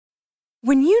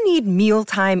When you need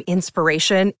mealtime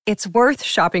inspiration, it's worth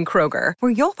shopping Kroger,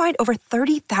 where you'll find over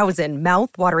 30,000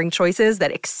 mouth-watering choices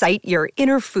that excite your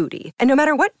inner foodie. And no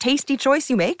matter what tasty choice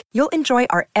you make, you'll enjoy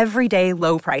our everyday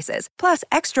low prices, plus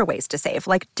extra ways to save,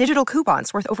 like digital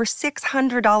coupons worth over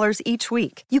 $600 each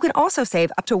week. You can also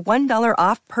save up to $1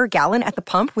 off per gallon at the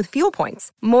pump with fuel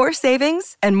points. More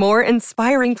savings and more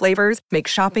inspiring flavors make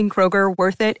shopping Kroger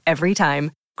worth it every time.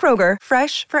 Kroger,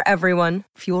 fresh for everyone.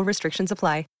 Fuel restrictions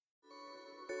apply.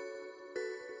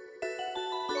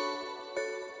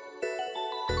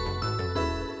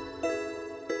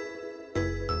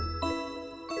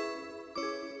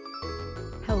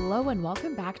 Hello and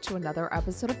welcome back to another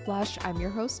episode of Blush. I'm your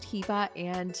host, Hiva,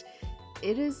 and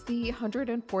it is the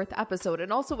 104th episode.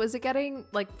 And also, is it getting,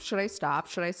 like, should I stop?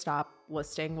 Should I stop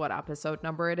listing what episode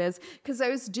number it is? Because I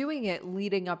was doing it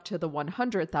leading up to the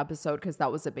 100th episode because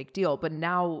that was a big deal. But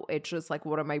now it's just like,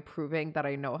 what am I proving that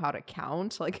I know how to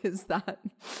count? Like, is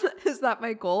that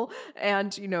my goal?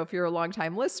 And, you know, if you're a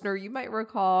longtime listener, you might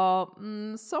recall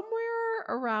somewhere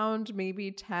around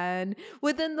maybe 10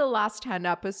 within the last 10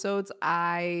 episodes,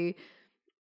 I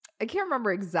can't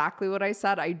remember exactly what I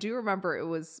said. I do remember it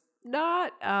was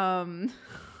not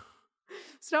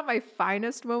it's not my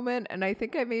finest moment, and I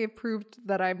think I may have proved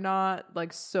that I'm not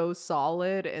like so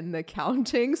solid in the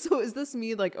counting. So is this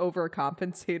me like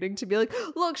overcompensating to be like,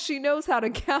 look, she knows how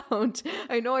to count?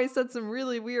 I know I said some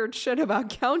really weird shit about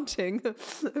counting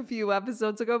a few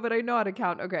episodes ago, but I know how to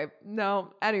count. Okay,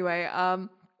 no, anyway,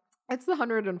 it's the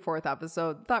 104th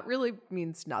episode. That really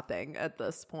means nothing at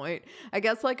this point. I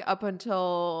guess like up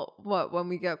until when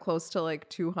we get close to like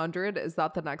 200, is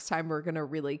that the next time we're going to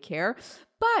really care?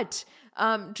 But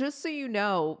just so you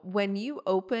know, when you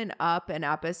open up an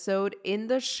episode in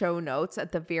the show notes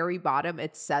at the very bottom,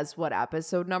 it says what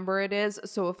episode number it is.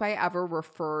 So if I ever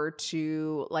refer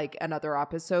to like another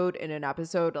episode in an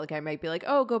episode, like I might be like,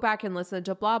 oh, go back and listen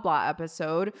to blah, blah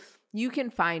episode. You can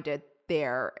find it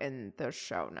there in the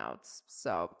show notes.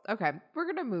 So, okay, we're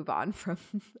going to move on from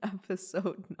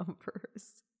episode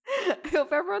numbers. I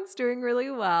hope everyone's doing really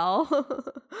well.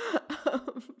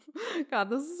 God,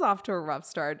 this is off to a rough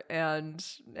start, and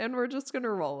we're just going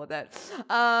to roll with it.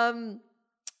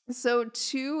 So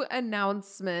 2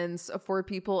 announcements for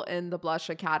people in the Blush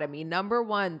Academy. Number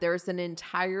 1, there's an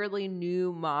entirely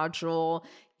new module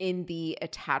in the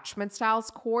attachment styles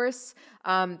course.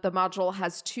 The module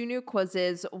has 2 new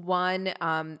quizzes. One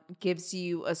gives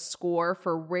you a score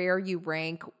for where you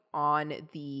rank on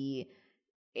the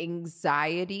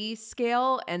anxiety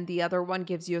scale, and the other one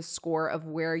gives you a score of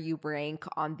where you rank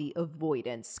on the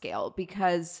avoidance scale,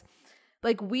 because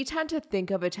like we tend to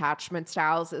think of attachment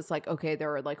styles as like, okay,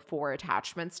 there are like 4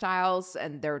 attachment styles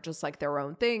and they're just like their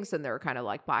own things and they're kind of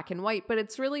like black and white, but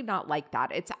it's really not like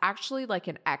that. It's actually like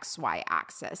an XY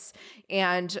axis.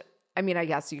 And I mean, I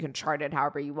guess you can chart it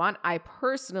however you want. I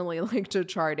personally like to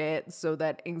chart it so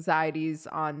that anxiety's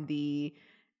on the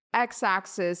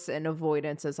x-axis and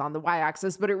avoidance is on the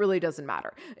y-axis, but it really doesn't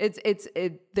matter.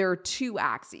 There are 2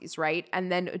 axes, right? And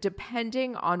then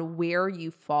depending on where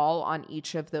you fall on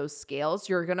each of those scales,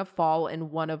 you're going to fall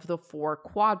in one of the 4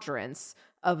 quadrants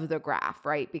of the graph,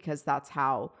 right? Because that's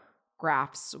how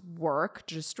graphs work,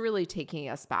 just really taking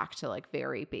us back to like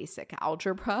very basic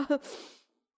algebra.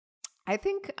 I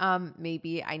think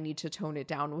maybe I need to tone it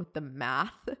down with the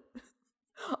math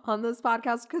on this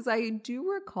podcast, because I do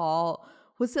recall,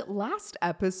 was it last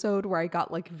episode where I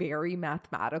got like very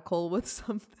mathematical with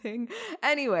something?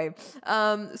 Anyway,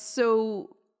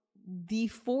 so the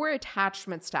 4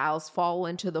 attachment styles fall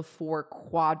into the 4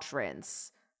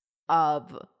 quadrants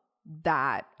of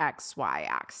that XY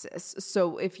axis.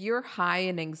 So if you're high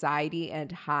in anxiety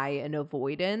and high in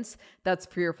avoidance, that's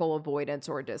fearful avoidance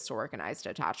or disorganized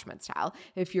attachment style.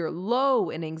 If you're low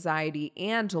in anxiety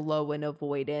and low in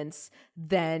avoidance,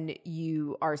 then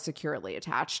you are securely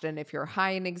attached. And if you're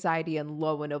high in anxiety and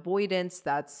low in avoidance,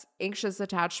 that's anxious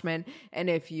attachment. And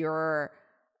if you're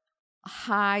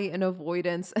high in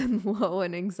avoidance and low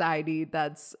in anxiety,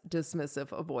 that's dismissive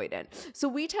avoidant. So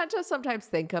we tend to sometimes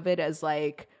think of it as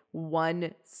like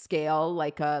one scale,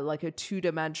 like a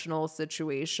 2-dimensional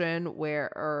situation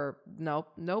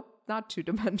nope, not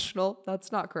 2-dimensional.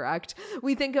 That's not correct.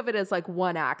 We think of it as like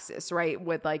one axis, right?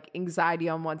 With like anxiety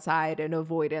on one side and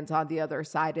avoidance on the other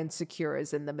side, and secure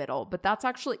is in the middle. But that's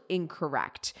actually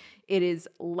incorrect. It is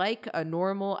like a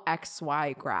normal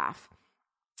XY graph.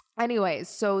 Anyways,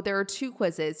 so there are 2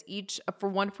 quizzes, each for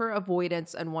one for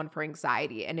avoidance and one for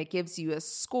anxiety, and it gives you a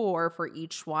score for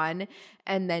each one,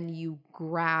 and then you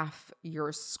graph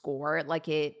your score. Like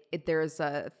there's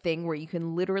a thing where you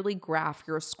can literally graph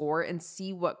your score and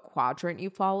see what quadrant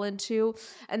you fall into.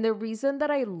 And the reason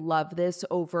that I love this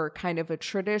over kind of a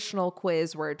traditional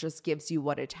quiz where it just gives you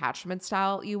what attachment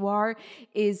style you are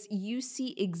is you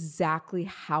see exactly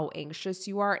how anxious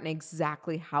you are and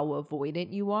exactly how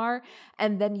avoidant you are.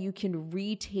 And then you can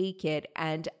retake it.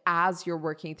 And as you're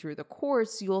working through the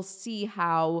course, you'll see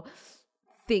how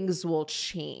things will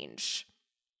change.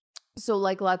 So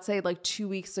like, let's say like 2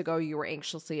 weeks ago, you were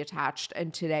anxiously attached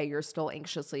and today you're still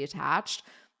anxiously attached.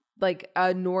 Like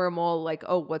a normal, like,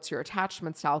 oh, what's your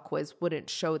attachment style quiz wouldn't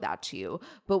show that to you.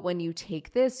 But when you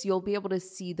take this, you'll be able to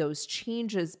see those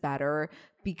changes better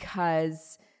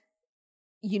because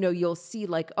you'll see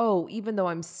like, oh, even though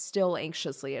I'm still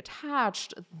anxiously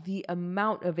attached, the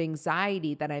amount of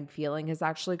anxiety that I'm feeling has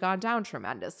actually gone down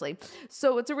tremendously.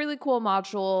 So it's a really cool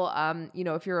module.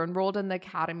 If you're enrolled in the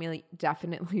Academy,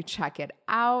 definitely check it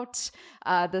out.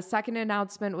 The second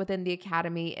announcement within the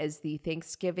Academy is the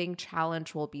Thanksgiving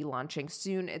Challenge will be launching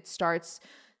soon. It starts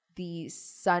the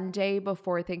Sunday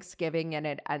before Thanksgiving and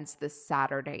it ends the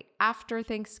Saturday after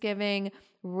Thanksgiving.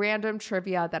 Random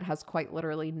trivia that has quite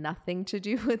literally nothing to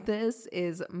do with this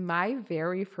is my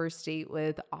very first date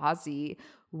with Ozzy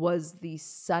was the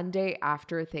Sunday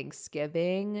after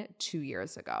Thanksgiving 2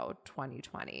 years ago,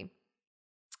 2020.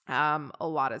 A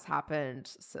lot has happened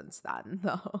since then,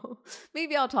 though.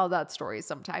 Maybe I'll tell that story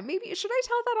sometime. Maybe should I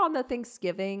tell that on the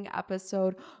Thanksgiving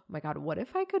episode? Oh my God, what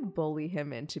if I could bully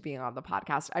him into being on the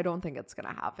podcast? I don't think it's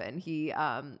gonna happen.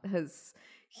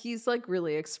 He's like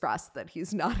really expressed that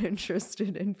he's not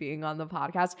interested in being on the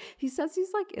podcast. He says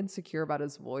he's like insecure about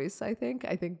his voice, I think.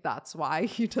 I think that's why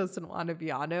he doesn't want to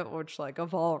be on it, which like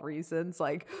of all reasons,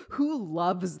 like who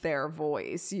loves their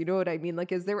voice? You know what I mean?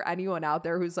 Like, is there anyone out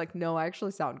there who's like, no, I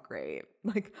actually sound great.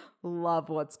 Like love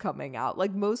what's coming out.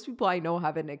 Like most people I know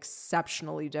have an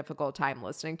exceptionally difficult time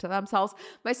listening to themselves,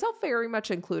 myself very much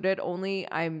included,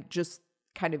 only I'm just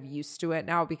kind of used to it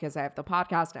now because I have the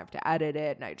podcast and I have to edit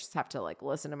it and I just have to like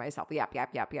listen to myself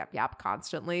yap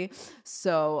constantly.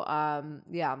 So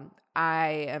yeah,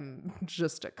 I am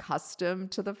just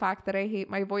accustomed to the fact that I hate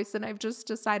my voice and I've just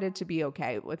decided to be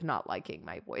okay with not liking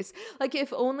my voice. Like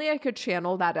if only I could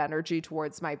channel that energy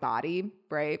towards my body,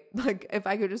 right? Like if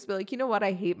I could just be like, you know what,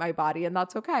 I hate my body and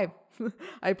that's okay.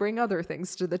 I bring other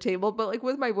things to the table, but like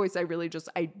with my voice, I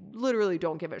literally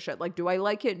don't give a shit. Like, do I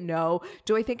like it? No.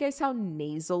 Do I think I sound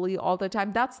nasally all the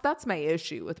time? That's my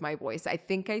issue with my voice. I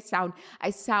think I sound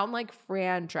like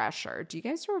Fran Drescher. Do you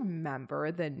guys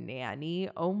remember The Nanny?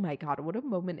 Oh my God, what a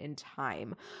moment in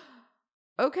time.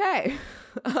 Okay.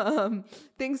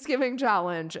 Thanksgiving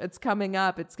challenge. It's coming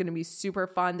up. It's going to be super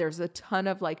fun. There's a ton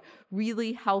of like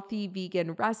really healthy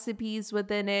vegan recipes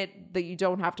within it that you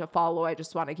don't have to follow. I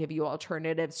just want to give you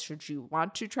alternatives should you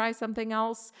want to try something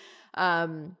else.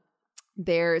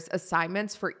 There's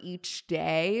assignments for each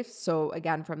day. So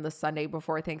again, from the Sunday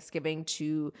before Thanksgiving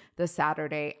to the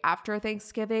Saturday after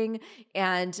Thanksgiving.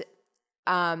 And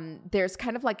there's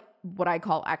kind of like what I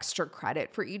call extra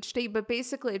credit for each day, but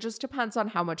basically it just depends on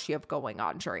how much you have going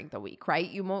on during the week, right?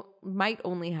 You might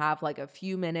only have like a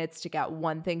few minutes to get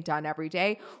one thing done every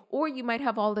day, or you might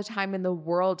have all the time in the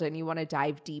world and you want to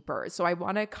dive deeper. So I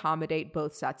want to accommodate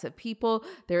both sets of people.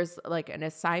 There's like an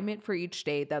assignment for each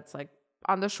day that's like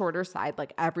on the shorter side,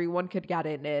 like everyone could get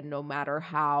it in no matter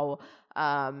how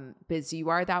busy you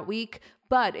are that week.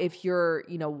 But if you're,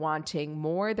 wanting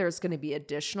more, there's going to be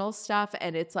additional stuff.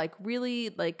 And it's like really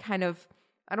like kind of,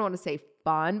 I don't want to say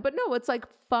fun, but no, it's like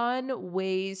fun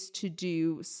ways to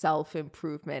do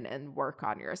self-improvement and work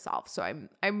on yourself. So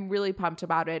I'm really pumped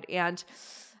about it. And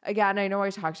again, I know I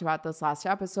talked about this last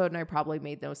episode and I probably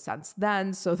made no sense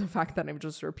then. So the fact that I'm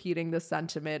just repeating the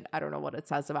sentiment, I don't know what it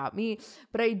says about me,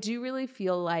 but I do really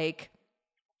feel like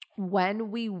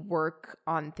when we work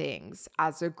on things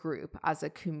as a group, as a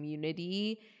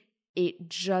community, it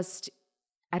just,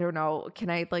 I don't know, can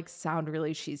I like sound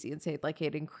really cheesy and say like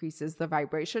it increases the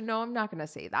vibration? No, I'm not going to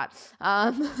say that.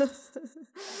 I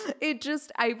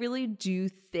really do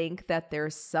think that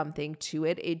there's something to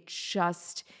it.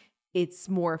 It's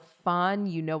more fun.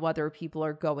 Other people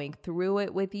are going through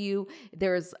it with you.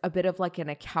 There's a bit of like an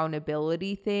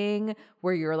accountability thing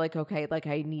where you're like, okay, like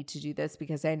I need to do this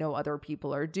because I know other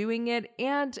people are doing it.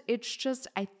 And it's just,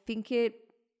 I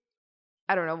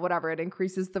don't know, whatever, it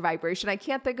increases the vibration. I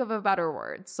can't think of a better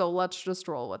word. So let's just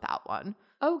roll with that one.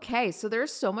 Okay, so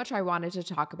there's so much I wanted to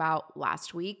talk about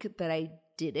last week that I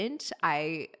didn't.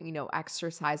 I,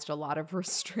 exercised a lot of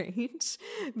restraint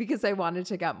because I wanted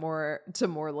to get more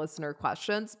listener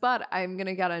questions, but I'm going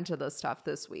to get into this stuff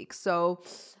this week. So,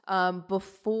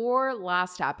 before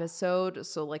last episode,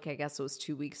 so like, I guess it was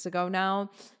 2 weeks ago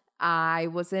now, I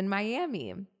was in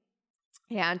Miami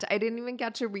and I didn't even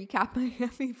get to recap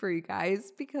Miami for you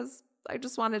guys because I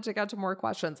just wanted to get to more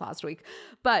questions last week.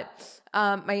 But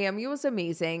Miami was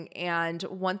amazing. And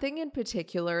one thing in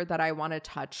particular that I want to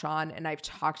touch on, and I've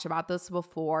talked about this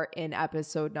before in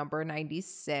episode number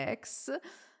 96.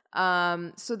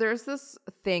 So there's this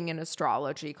thing in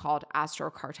astrology called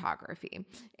astrocartography.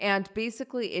 And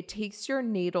basically it takes your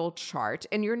natal chart,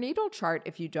 and your natal chart,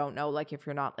 if you don't know, like if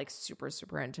you're not like super,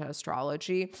 super into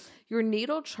astrology, your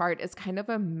natal chart is kind of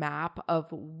a map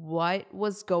of what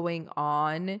was going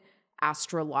on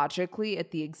astrologically at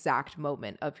the exact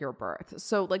moment of your birth.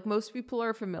 So like most people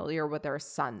are familiar with their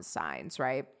sun signs,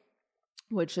 right?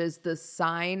 Which is the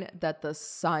sign that the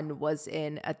sun was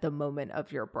in at the moment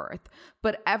of your birth.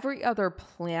 But every other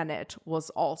planet was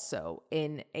also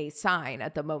in a sign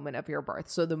at the moment of your birth.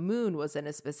 So the moon was in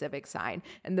a specific sign,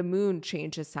 and the moon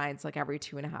changes signs like every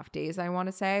 2.5 days, I want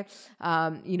to say.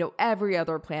 Every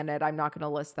other planet, I'm not going to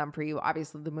list them for you.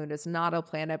 Obviously, the moon is not a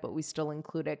planet, but we still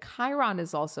include it. Chiron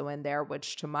is also in there,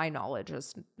 which to my knowledge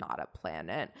is not a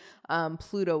planet.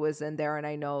 Pluto is in there, and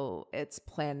I know its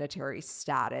planetary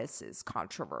status is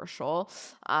controversial.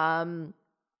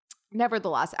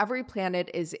 Nevertheless, every planet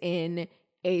is in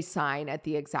a sign at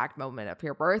the exact moment of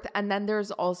your birth. And then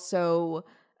there's also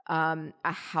a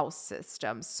house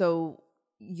system. So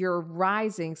your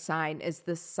rising sign is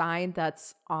the sign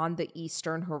that's on the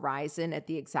eastern horizon at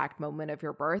the exact moment of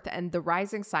your birth. And the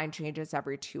rising sign changes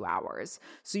every 2 hours.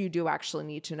 So you do actually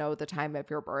need to know the time of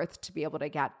your birth to be able to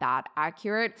get that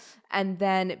accurate. And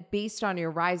then based on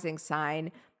your rising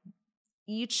sign,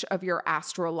 each of your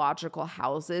astrological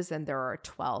houses, and there are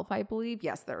 12, I believe.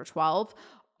 Yes, there are 12,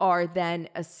 are then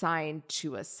assigned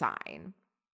to a sign.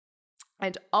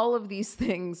 And all of these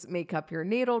things make up your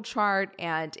natal chart,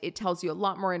 and it tells you a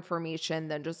lot more information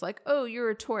than just like, oh, you're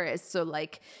a Taurus, so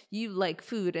like you like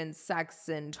food and sex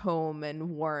and home and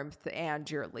warmth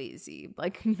and you're lazy.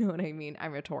 Like, you know what I mean?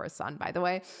 I'm a Taurus sun, by the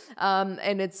way.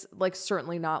 And it's like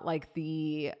certainly not like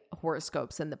the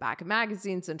horoscopes in the back of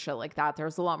magazines and shit like that.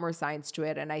 There's a lot more science to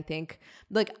it. And I think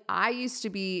like I used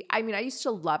to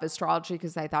love astrology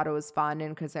because I thought it was fun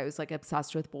and because I was like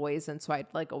obsessed with boys. And so I'd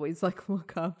like always like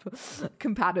look up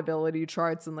compatibility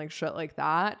charts and like shit like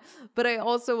that. But I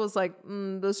also was like,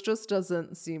 this just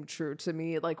doesn't seem true to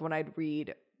me. Like when I'd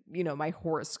read, my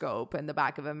horoscope in the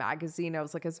back of a magazine, I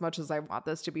was like, as much as I want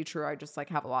this to be true, I just like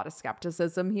have a lot of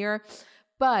skepticism here.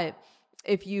 But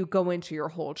if you go into your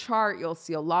whole chart, you'll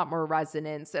see a lot more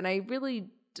resonance. And I really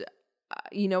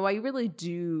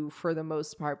do, for the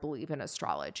most part, believe in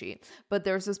astrology. But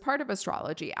there's this part of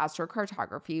astrology,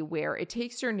 astrocartography, where it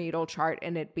takes your natal chart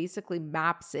and it basically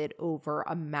maps it over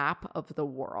a map of the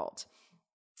world.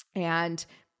 And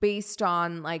based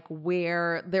on like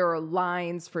where there are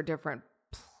lines for different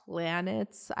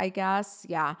planets, I guess.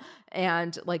 Yeah.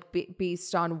 And like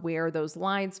based on where those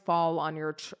lines fall on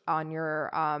your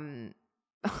on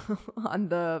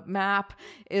the map,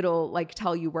 it'll like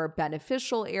tell you where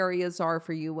beneficial areas are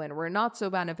for you and where not so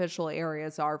beneficial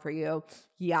areas are for you,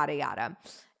 yada, yada.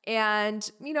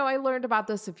 And, I learned about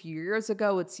this a few years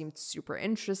ago. It seemed super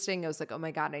interesting. I was like, oh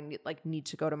my God, I need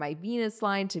to go to my Venus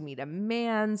line to meet a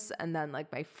man's. And then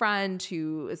like my friend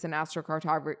who is an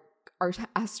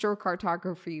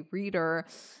astrocartography reader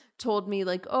told me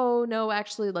like, oh no,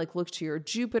 actually like look to your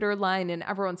Jupiter line. And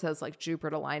everyone says like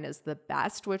Jupiter line is the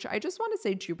best, which I just want to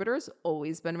say Jupiter's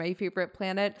always been my favorite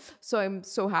planet. So I'm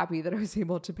so happy that I was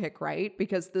able to pick right,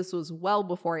 because this was well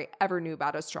before I ever knew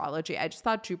about astrology. I just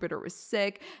thought Jupiter was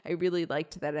sick. I really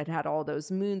liked that it had all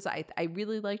those moons. I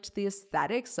really liked the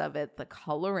aesthetics of it, the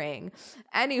coloring.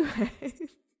 Anyway.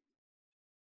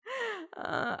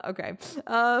 Okay.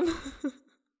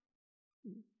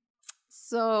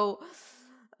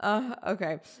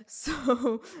 Okay.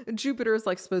 So Jupiter is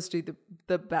like supposed to be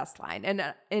the best line.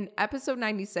 And in episode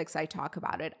 96, I talk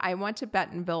about it. I went to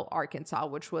Bentonville, Arkansas,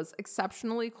 which was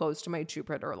exceptionally close to my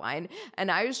Jupiter line. And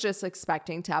I was just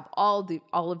expecting to have all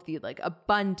of the like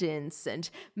abundance and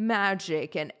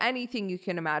magic and anything you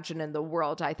can imagine in the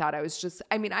world. I thought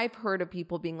I've heard of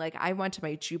people being like, I went to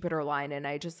my Jupiter line and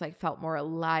I just like felt more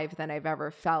alive than I've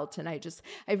ever felt. And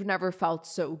I've never felt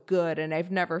so good. And I've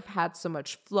never had so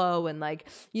much flow. And like,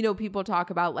 people talk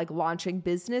about like launching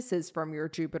businesses from your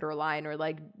Jupiter line or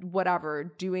like whatever,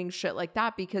 doing shit like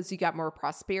that because you get more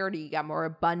prosperity, you get more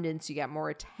abundance, you get more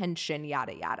attention,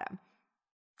 yada, yada.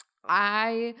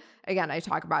 I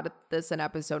talk about this in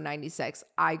episode 96.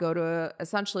 I go to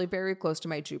essentially very close to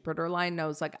my Jupiter line. And I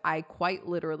was like, I quite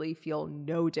literally feel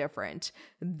no different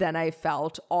than I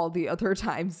felt all the other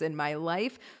times in my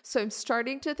life. So I'm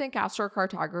starting to think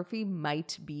astrocartography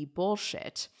might be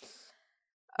bullshit.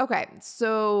 Okay,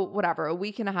 so whatever, a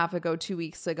week and a half ago, 2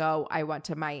 weeks ago, I went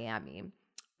to Miami.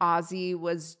 Ozzy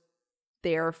was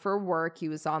there for work. He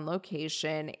was on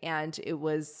location, and it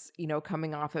was,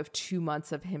 coming off of 2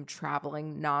 months of him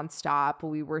traveling nonstop.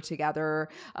 We were together.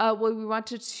 We went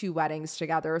to 2 weddings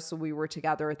together. So we were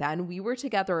together then. We were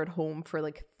together at home for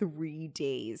like 3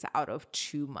 days out of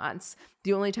 2 months.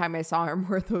 The only time I saw him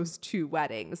were those 2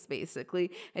 weddings,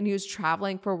 basically. And he was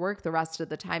traveling for work the rest of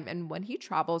the time. And when he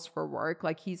travels for work,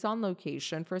 like he's on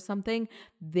location for something,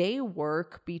 they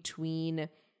work between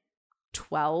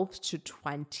 12 to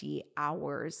 20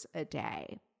 hours a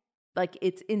day. Like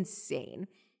it's insane,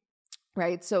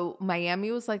 right? So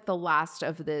Miami was like the last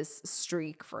of this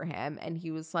streak for him. And he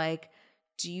was like,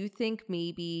 do you think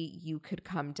maybe you could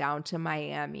come down to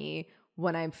Miami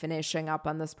when I'm finishing up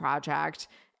on this project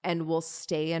and we'll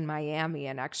stay in Miami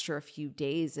an extra few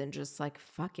days and just like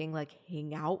fucking like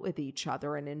hang out with each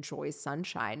other and enjoy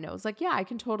sunshine? And I was like, yeah, I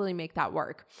can totally make that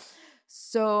work.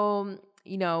 So,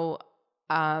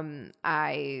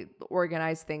 I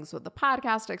organize things with the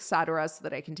podcast, etc., so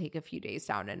that I can take a few days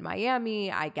down in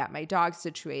Miami. I get my dog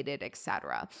situated,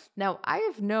 etc. Now, I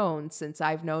have known since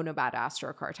I've known about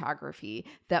astrocartography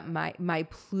that my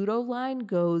Pluto line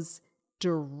goes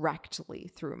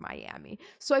directly through Miami.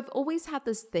 So I've always had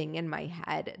this thing in my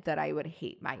head that I would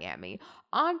hate Miami.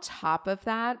 On top of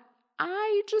that,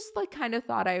 I just like kind of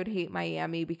thought I would hate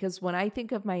Miami because when I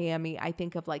think of Miami, I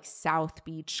think of like South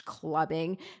Beach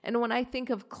clubbing. And when I think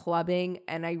of clubbing,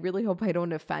 and I really hope I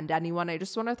don't offend anyone, I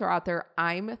just want to throw out there,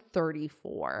 I'm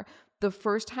 34. The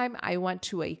first time I went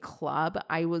to a club,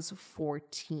 I was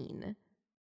 14.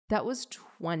 That was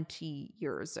 20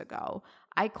 years ago.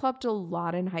 I clubbed a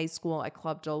lot in high school. I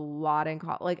clubbed a lot in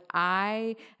college. Like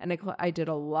I did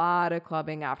a lot of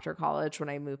clubbing after college when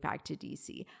I moved back to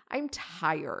DC. I'm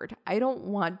tired. I don't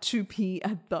want to be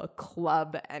at the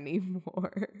club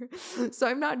anymore. So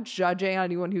I'm not judging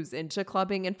anyone who's into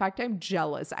clubbing. In fact, I'm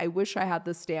jealous. I wish I had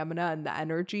the stamina and the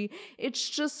energy. It's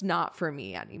just not for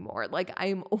me anymore. Like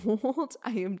I'm old.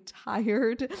 I am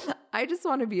tired. I just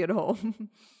want to be at home.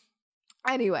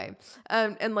 Anyway,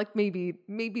 and like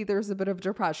maybe there's a bit of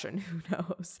depression, who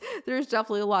knows? There's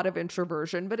definitely a lot of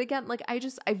introversion, but again, like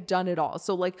I've done it all.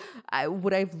 So like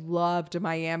would I've loved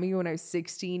Miami when I was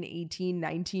 16, 18,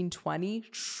 19, 20?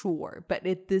 Sure. But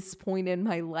at this point in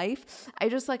my life,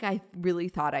 I really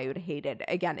thought I would hate it.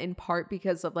 Again, in part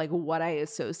because of like what I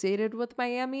associated with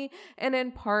Miami, and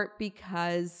in part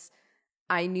because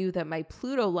I knew that my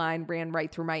Pluto line ran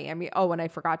right through Miami. Oh, and I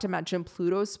forgot to mention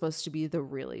Pluto is supposed to be the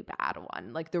really bad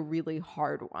one, like the really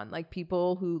hard one. Like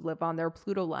people who live on their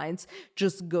Pluto lines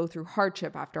just go through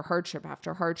hardship after hardship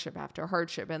after hardship after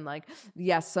hardship. And like,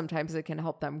 yes, sometimes it can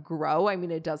help them grow. I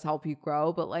mean, it does help you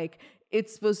grow, but like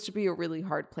it's supposed to be a really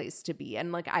hard place to be.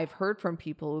 And like I've heard from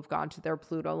people who've gone to their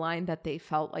Pluto line that they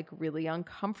felt like really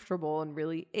uncomfortable and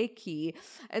really icky.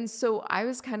 And so I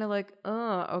was kind of like,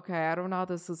 okay, I don't know how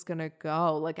this is going to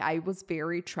go. Like I was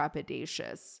very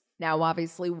trepidatious. Now,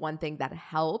 obviously, one thing that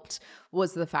helped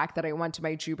was the fact that I went to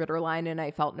my Jupiter line and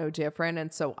I felt no different.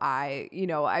 And so I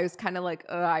was kind of like,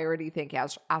 I already think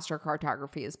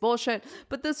astrocartography is bullshit,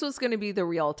 but this was going to be the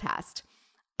real test.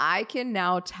 I can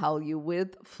now tell you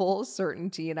with full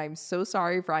certainty, and I'm so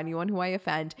sorry for anyone who I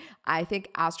offend, I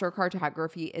think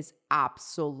astrocartography is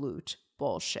absolute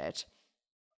bullshit.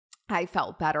 I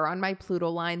felt better on my Pluto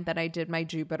line than I did my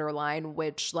Jupiter line,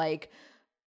 which like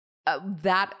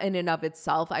that in and of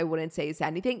itself, I wouldn't say is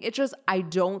anything. It's just, I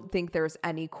don't think there's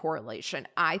any correlation.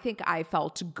 I think I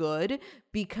felt good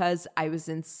because I was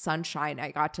in sunshine.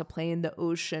 I got to play in the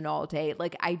ocean all day.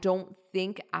 Like, I don't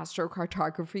think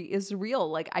astrocartography is real.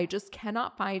 Like, I just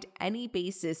cannot find any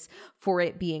basis for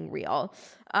it being real.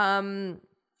 And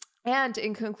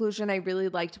in conclusion, I really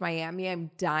liked Miami. I'm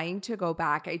dying to go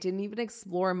back. I didn't even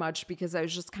explore much because I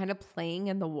was just kind of playing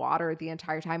in the water the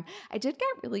entire time. I did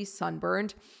get really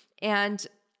sunburned, and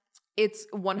it's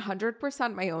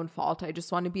 100% my own fault. I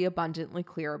just want to be abundantly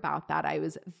clear about that. I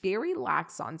was very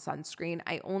lax on sunscreen.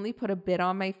 I only put a bit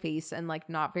on my face and like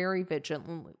not very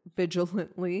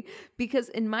vigilantly because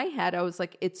in my head, I was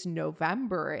like, it's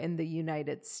November in the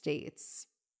United States.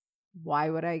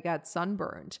 Why would I get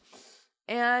sunburned?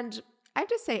 And I have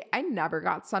to say, I never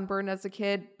got sunburned as a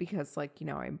kid because, like,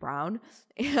 I'm brown.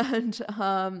 And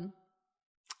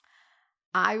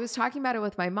I was talking about it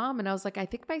with my mom and I was like, I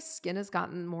think my skin has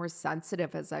gotten more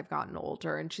sensitive as I've gotten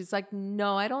older. And she's like,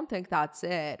 no, I don't think that's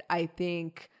it. I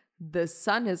think the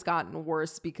sun has gotten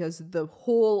worse because the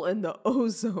hole in the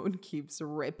ozone keeps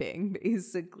ripping,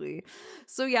 basically.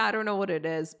 So yeah, I don't know what it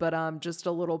is, but just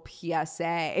a little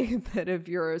PSA that if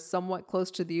you're somewhat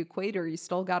close to the equator, you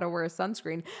still got to wear a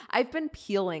sunscreen. I've been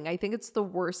peeling. I think it's the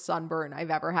worst sunburn I've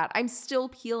ever had. I'm still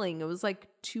peeling. It was like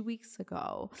 2 weeks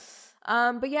ago.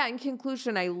 But yeah, in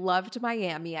conclusion, I loved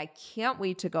Miami. I can't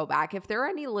wait to go back. If there are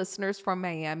any listeners from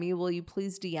Miami, will you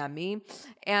please DM me?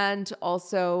 And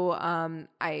also,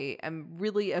 I am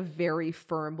really a very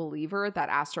firm believer that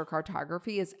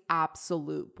astrocartography is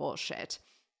absolute bullshit.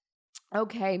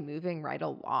 Okay, moving right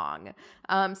along.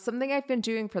 Something I've been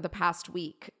doing for the past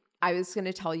week. I was going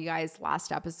to tell you guys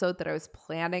last episode that I was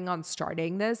planning on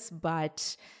starting this,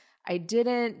 but I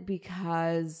didn't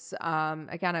because,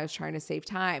 again, I was trying to save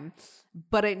time.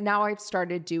 But now I've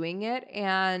started doing it,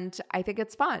 and I think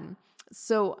it's fun.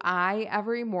 So I,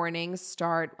 every morning,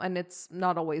 start, and it's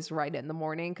not always right in the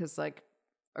morning because, like,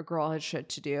 a girl has shit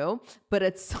to do. But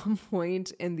at some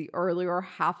point in the earlier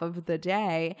half of the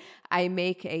day, I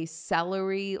make a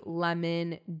celery,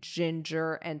 lemon,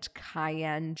 ginger, and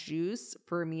cayenne juice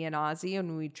for me and Ozzy,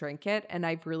 and we drink it. And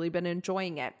I've really been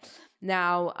enjoying it.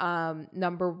 Now,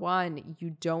 number one,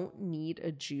 you don't need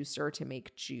a juicer to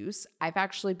make juice. I've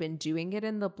actually been doing it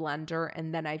in the blender,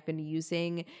 and then I've been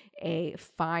using a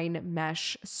fine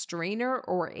mesh strainer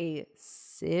or a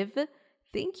sieve.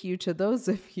 Thank you to those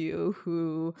of you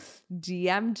who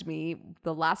DM'd me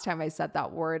the last time I said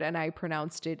that word and I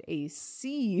pronounced it a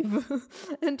sieve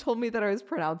and told me that I was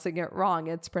pronouncing it wrong.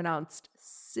 It's pronounced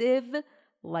sieve,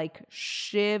 like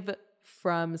Shiv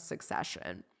from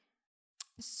Succession.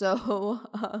 So,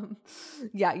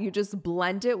 yeah, you just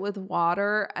blend it with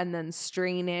water and then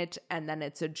strain it, and then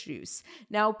it's a juice.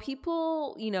 Now,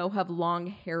 people, have long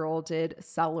heralded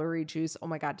celery juice. Oh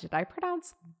my God, did I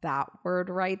pronounce that word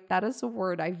right? That is a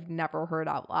word I've never heard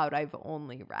out loud. I've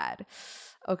only read.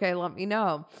 Okay, let me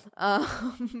know.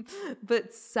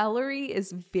 But celery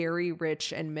is very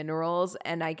rich in minerals,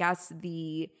 and I guess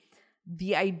the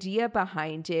idea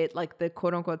behind it, like the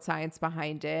quote unquote science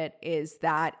behind it, is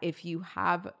that if you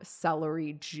have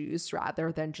celery juice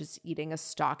rather than just eating a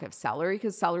stalk of celery,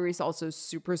 because celery is also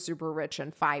super, super rich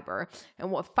in fiber.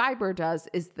 And what fiber does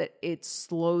is that it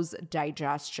slows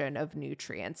digestion of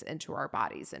nutrients into our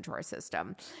bodies, into our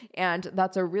system. And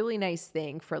that's a really nice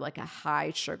thing for like a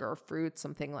high sugar fruit,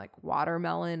 something like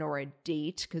watermelon or a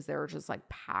date, because they're just like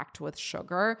packed with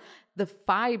sugar. The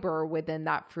fiber within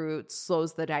that fruit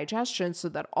slows the digestion so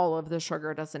that all of the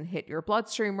sugar doesn't hit your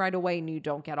bloodstream right away and you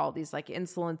don't get all these like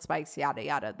insulin spikes, yada,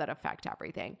 yada, that affect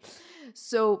everything.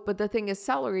 So, but the thing is,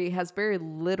 celery has very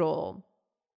little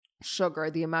sugar.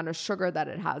 The amount of sugar that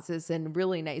it has is in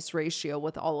really nice ratio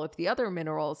with all of the other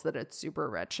minerals that it's super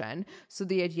rich in. So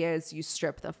the idea is you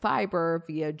strip the fiber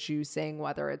via juicing,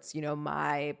 whether it's,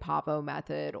 my Pavo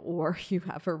method or you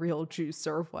have a real juicer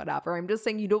or whatever. I'm just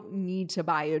saying you don't need to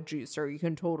buy a juicer. You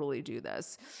can totally do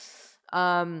this.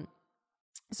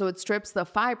 So it strips the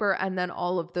fiber and then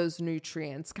all of those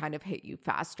nutrients kind of hit you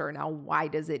faster. Now, why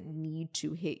does it need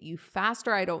to hit you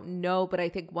faster? I don't know, but I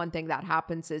think one thing that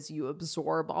happens is you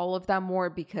absorb all of them more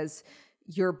because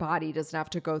your body doesn't have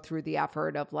to go through the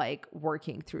effort of like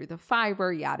working through the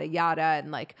fiber, yada, yada.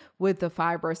 And like with the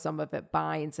fiber, some of it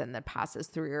binds and then passes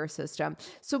through your system.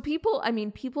 So people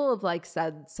have like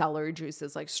said celery juice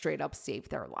is like straight up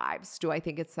saved their lives. Do I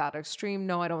think it's that extreme?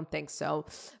 No, I don't think so.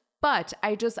 But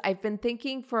I've been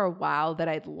thinking for a while that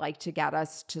I'd like to get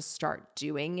us to start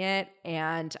doing it.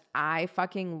 And I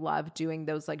fucking love doing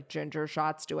those like ginger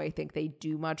shots. Do I think they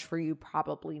do much for you?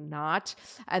 Probably not.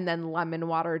 And then lemon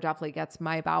water definitely gets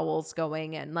my bowels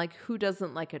going. And like, who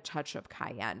doesn't like a touch of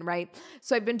cayenne, right?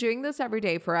 So I've been doing this every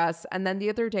day for us. And then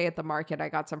the other day at the market, I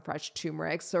got some fresh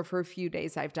turmeric. So for a few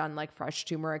days, I've done like fresh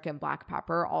turmeric and black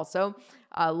pepper also.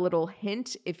 A little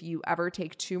hint, if you ever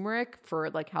take turmeric for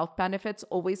like health benefits,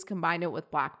 always combine it with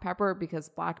black pepper because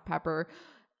black pepper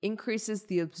increases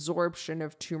the absorption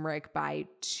of turmeric by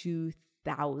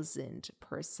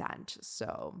 2,000%.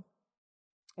 So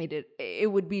it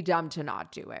would be dumb to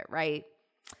not do it, right?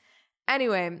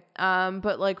 Anyway,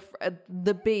 but like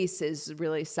the base is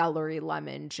really celery,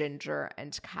 lemon, ginger,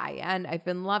 and cayenne. I've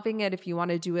been loving it. If you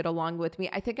want to do it along with me,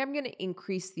 I think I'm going to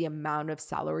increase the amount of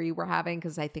celery we're having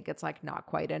because I think it's like not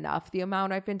quite enough the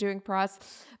amount I've been doing for us.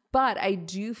 but I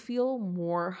do feel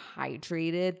more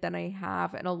hydrated than I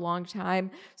have in a long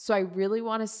time. So I really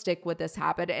want to stick with this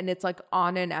habit, and it's like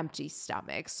on an empty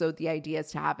stomach. So the idea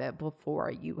is to have it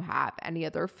before you have any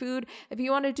other food. If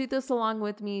you want to do this along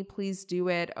with me, please do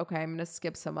it. Okay, I'm going to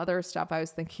skip some other stuff I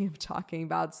was thinking of talking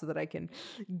about so that I can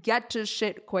get to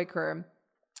shit quicker.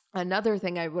 Another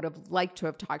thing I would have liked to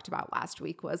have talked about last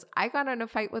week was I got in a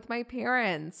fight with my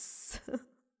parents.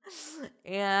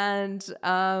 And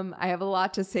I have a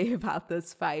lot to say about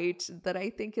this fight that I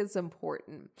think is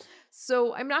important.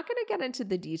 So I'm not going to get into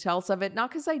the details of it,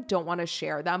 not because I don't want to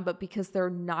share them, but because they're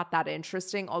not that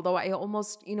interesting. Although I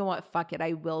almost, you know what, fuck it,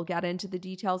 I will get into the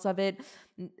details of it,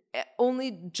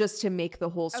 only just to make the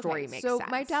whole story make sense. So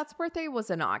my dad's birthday was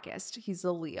in August. He's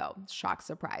a Leo. Shock,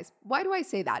 surprise. Why do I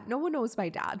say that? No one knows my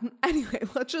dad. Anyway,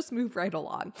 let's just move right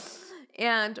along.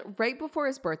 And right before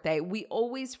his birthday, we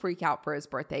always freak out for his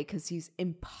birthday because he's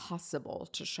impossible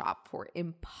to shop for.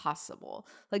 Impossible.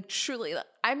 Like truly,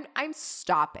 I'm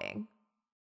stopping.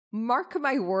 Mark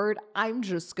my word, I'm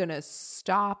just gonna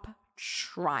stop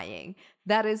trying.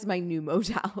 That is my new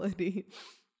modality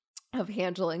of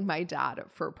handling my dad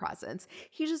for presents.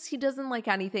 He doesn't like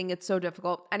anything. It's so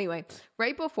difficult. Anyway,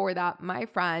 right before that, my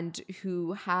friend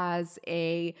who has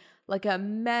a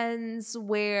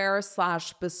menswear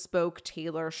 / bespoke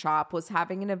tailor shop was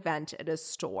having an event at a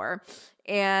store.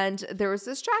 And there was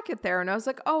this jacket there. And I was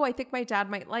like, oh, I think my dad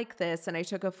might like this. And I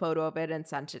took a photo of it and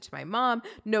sent it to my mom.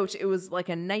 Note, it was like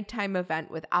a nighttime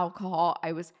event with alcohol.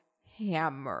 I was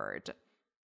hammered,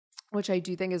 which I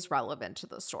do think is relevant to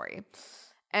the story.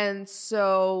 And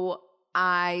so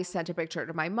I sent a picture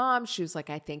to my mom. She was like,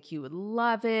 I think you would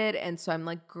love it. And so I'm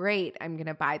like, great, I'm going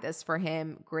to buy this for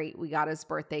him. Great. We got his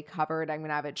birthday covered. I'm going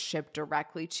to have it shipped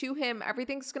directly to him.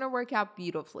 Everything's going to work out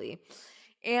beautifully.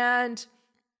 And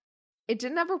it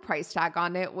didn't have a price tag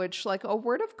on it, which, like, a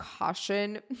word of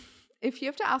caution, if you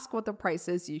have to ask what the price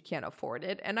is, you can't afford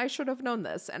it. And I should have known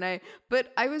this.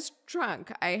 But I was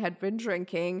drunk. I had been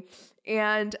drinking.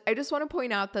 And I just want to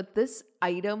point out that this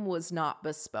item was not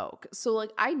bespoke. So,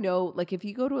 like, I know, like, if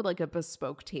you go to like a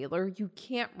bespoke tailor, you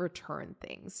can't return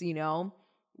things, you know?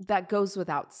 That goes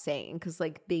without saying because,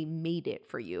 like, they made it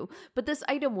for you. But this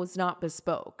item was not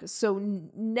bespoke. So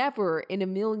never in a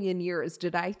million years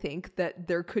did I think that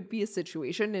there could be a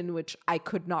situation in which I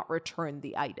could not return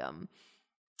the item.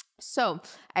 So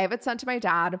I have it sent to my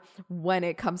dad. When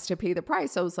it comes to pay the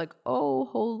price, I was like, oh,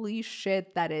 holy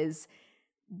shit, that is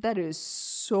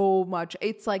so much.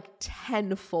 It's like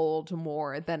tenfold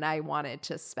more than I wanted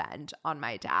to spend on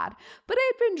my dad. But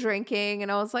I had been drinking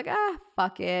and I was like,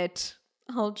 fuck it.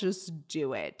 I'll just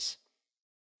do it.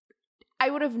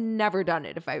 I would have never done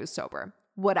it if I was sober.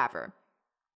 Whatever.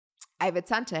 I have it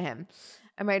sent to him.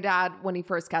 And my dad, when he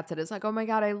first gets it, is like, oh my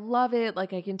God, I love it.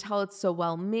 Like, I can tell it's so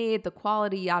well made, the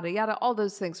quality, yada, yada. All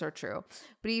those things are true.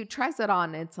 But he tries it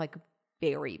on and it's like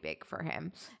very big for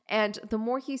him. And the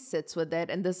more he sits with it,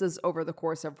 and this is over the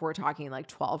course of, we're talking like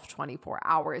 12, 24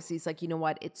 hours, he's like, you know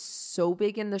what? It's so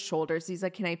big in the shoulders. He's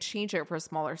like, can I change it for a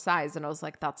smaller size? And I was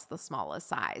like, that's the smallest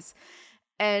size.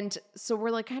 And so we're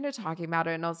like kind of talking about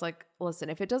it. And I was like, listen,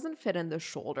 if it doesn't fit in the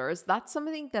shoulders, that's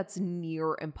something that's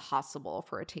near impossible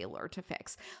for a tailor to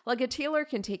fix. Like, a tailor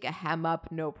can take a hem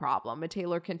up, no problem. A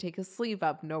tailor can take a sleeve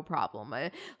up, no problem.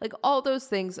 Like, all those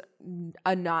things,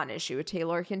 a non-issue. A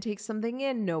tailor can take something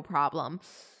in, no problem.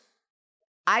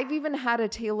 I've even had a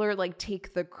tailor like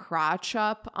take the crotch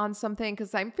up on something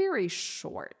because I'm very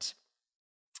short.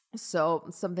 So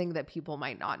something that people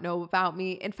might not know about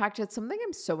me. In fact, it's something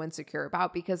I'm so insecure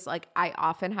about because, like, I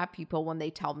often have people when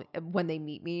they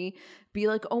meet me be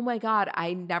like, oh my God,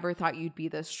 I never thought you'd be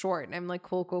this short. And I'm like,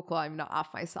 cool. I'm not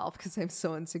off myself because I'm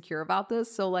so insecure about this.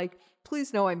 So, like,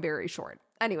 please know I'm very short.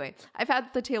 Anyway, I've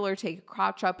had the tailor take a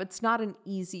crotch up. It's not an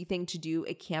easy thing to do.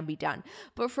 It can be done.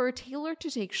 But for a tailor to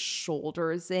take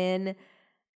shoulders in,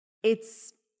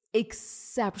 it's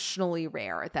exceptionally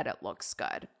rare that it looks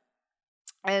good.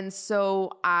 And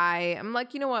so I am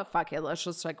like, you know what? Fuck it. Let's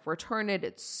just like return it.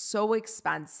 It's so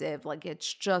expensive. Like,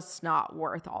 it's just not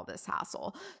worth all this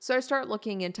hassle. So I start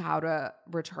looking into how to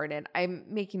return it. I'm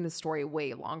making the story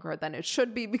way longer than it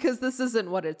should be because this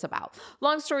isn't what it's about.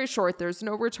 Long story short, there's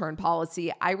no return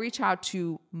policy. I reach out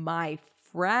to my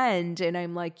friend and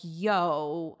I'm like,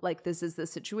 yo, like, this is the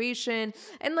situation.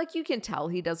 And like, you can tell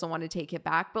he doesn't want to take it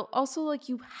back, but also like,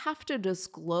 you have to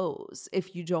disclose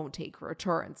if you don't take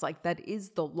returns. Like, that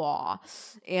is the law.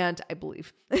 And I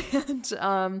believe, and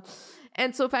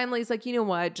so finally he's like, you know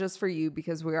what, just for you,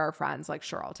 because we are friends, like,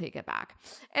 sure, I'll take it back.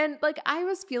 And like, I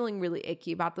was feeling really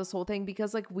icky about this whole thing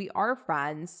because like, we are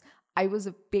friends. I was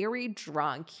very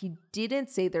drunk. He didn't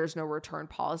say there's no return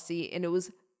policy, and it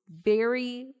was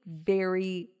very,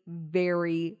 very,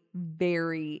 very,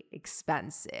 very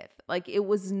expensive. Like it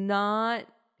was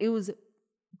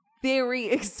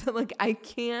very like I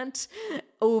can't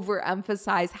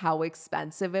overemphasize how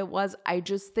expensive it was. I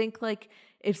just think like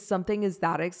if something is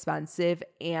that expensive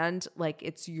and like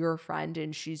it's your friend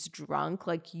and she's drunk,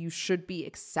 like you should be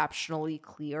exceptionally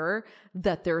clear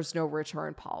that there's no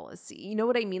return policy. You know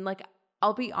what I mean? Like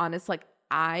I'll be honest, like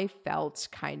I felt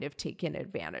kind of taken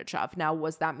advantage of. Now,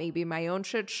 was that maybe my own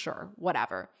shit? Sure,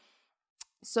 whatever.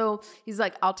 So he's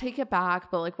like, I'll take it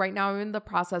back. But like right now I'm in the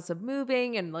process of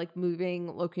moving and like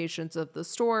moving locations of the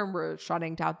store and we're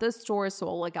shutting down this store.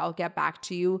 So like, I'll get back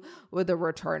to you with a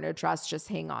return address. Just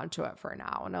hang on to it for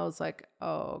now. And I was like,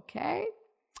 okay.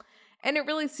 And it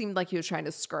really seemed like he was trying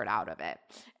to skirt out of it.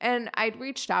 And I'd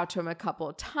reached out to him a couple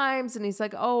of times and he's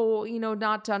like, oh,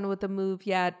 not done with the move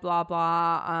yet, blah,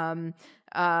 blah. And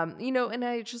I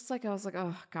was like,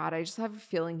 oh God, I just have a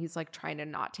feeling he's like trying to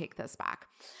not take this back.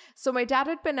 So my dad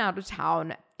had been out of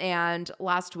town and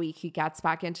last week he gets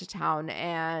back into town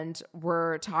and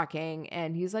we're talking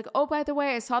and he's like, oh, by the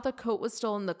way, I saw the coat was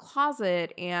still in the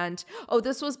closet. And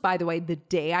this was, by the way, the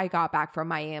day I got back from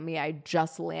Miami. I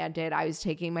just landed. I was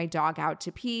taking my dog out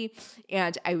to pee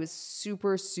and I was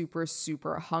super, super,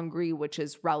 super hungry, which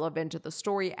is relevant to the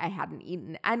story. I hadn't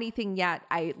eaten anything yet.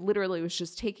 I literally was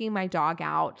just taking my dog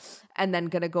out and then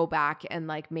going to go back and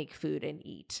like make food and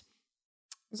eat.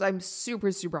 So I'm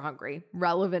super, super hungry,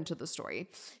 relevant to the story.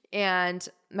 And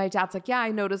my dad's like, yeah,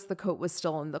 I noticed the coat was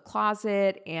still in the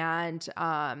closet. And,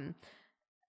 why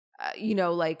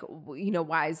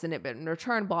hasn't it been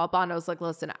returned? Blah, blah. And I was like,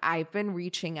 listen, I've been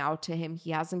reaching out to him.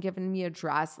 He hasn't given me an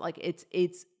address. Like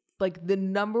it's like the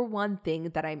number one thing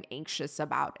that I'm anxious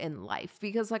about in life,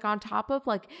 because like on top of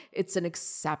like, it's an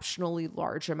exceptionally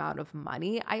large amount of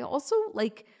money. I also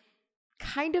like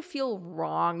kind of feel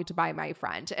wronged by my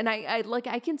friend. And I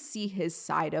can see his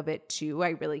side of it too. I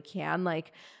really can.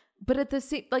 Like, but at the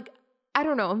same, like, I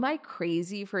don't know. Am I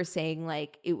crazy for saying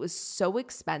like it was so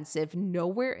expensive?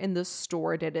 Nowhere in the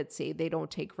store did it say they don't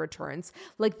take returns.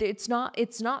 Like it's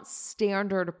not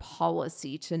standard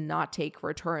policy to not take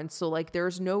returns. So like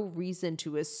there's no reason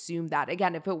to assume that.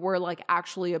 Again, if it were like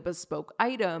actually a bespoke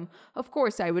item, of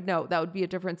course I would know. That would be a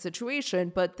different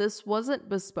situation, but this wasn't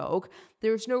bespoke.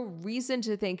 There's no reason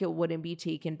to think it wouldn't be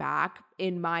taken back,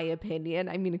 in my opinion.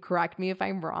 I mean, correct me if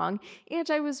I'm wrong. And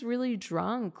I was really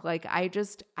drunk. Like, I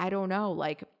don't know.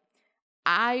 Like,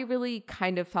 I really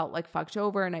kind of felt like fucked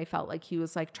over, and I felt like he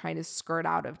was like trying to skirt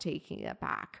out of taking it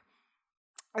back.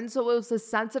 And so it was a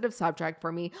sensitive subject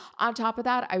for me. On top of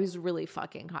that, I was really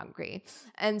fucking hungry.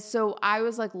 And so I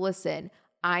was like, listen,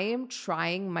 I am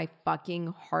trying my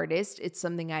fucking hardest. It's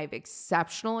something I have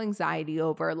exceptional anxiety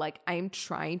over. Like, I'm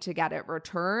trying to get it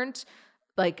returned.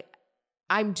 Like,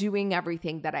 I'm doing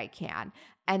everything that I can.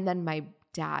 And then my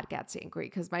dad gets angry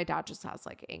because my dad just has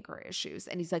like anger issues.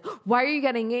 And he's like, why are you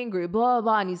getting angry? Blah, blah,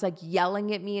 blah. And he's like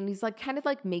yelling at me. And he's like kind of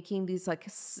like making these like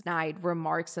snide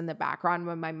remarks in the background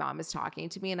when my mom is talking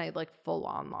to me. And I like full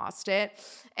on lost it.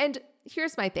 And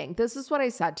here's my thing. This is what I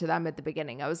said to them at the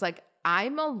beginning. I was like,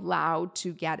 I'm allowed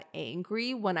to get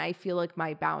angry when I feel like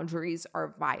my boundaries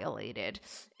are violated.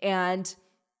 And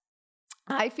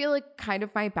I feel like kind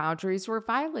of my boundaries were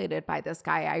violated by this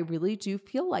guy. I really do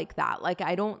feel like that. Like,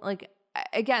 I don't like,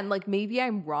 again, like maybe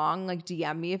I'm wrong, like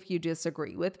DM me if you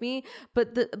disagree with me,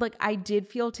 but I did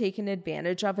feel taken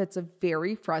advantage of. It's a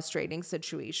very frustrating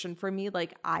situation for me.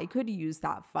 Like, I could use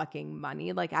that fucking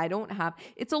money. Like, I don't have,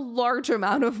 it's a large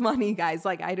amount of money, guys.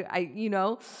 Like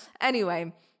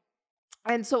anyway.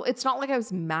 And so it's not like I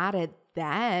was mad at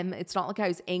them. It's not like I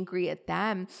was angry at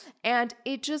them. And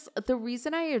it just, the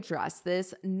reason I address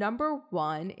this, number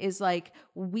one, is like,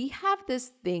 we have this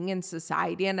thing in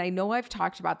society, and I know I've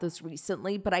talked about this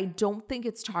recently, but I don't think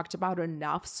it's talked about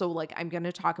enough. So like, I'm going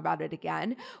to talk about it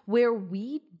again, where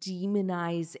we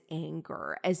demonize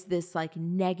anger as this like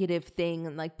negative thing.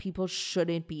 And like, people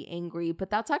shouldn't be angry, but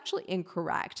that's actually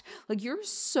incorrect. Like, you're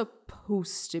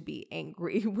supposed to be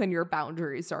angry when your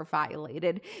boundaries are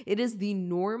violated. It is the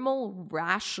normal,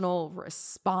 rational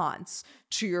response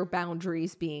to your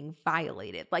boundaries being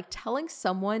violated. Like, telling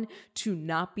someone to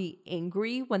not be angry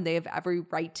when they have every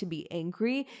right to be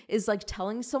angry is like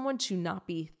telling someone to not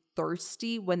be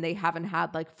thirsty when they haven't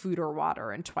had like food or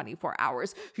water in 24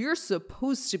 hours. You're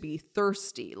supposed to be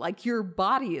thirsty. Like, your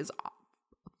body is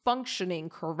functioning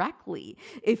correctly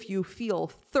if you feel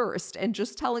thirst. And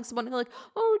just telling someone like,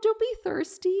 oh, don't be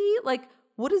thirsty. Like,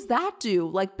 what does that do?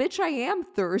 Like, bitch, I am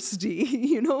thirsty.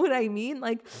 You know what I mean?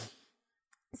 Like,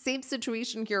 Same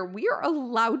situation here. We are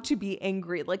allowed to be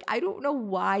angry. Like, I don't know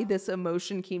why this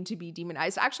emotion came to be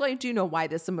demonized. Actually, I do know why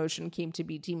this emotion came to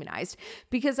be demonized,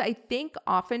 because I think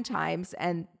oftentimes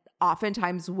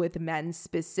with men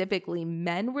specifically,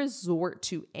 men resort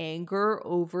to anger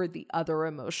over the other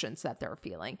emotions that they're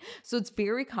feeling. So it's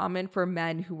very common for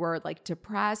men who are like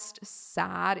depressed,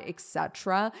 sad,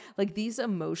 etc., like these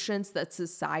emotions that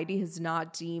society has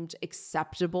not deemed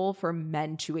acceptable for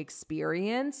men to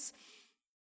experience.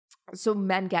 So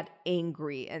men get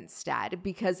angry instead,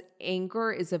 because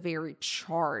anger is a very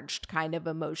charged kind of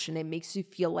emotion. It makes you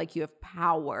feel like you have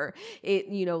power.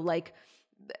 It, like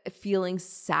feeling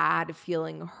sad,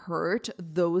 feeling hurt,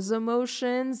 those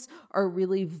emotions are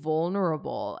really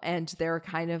vulnerable, and they're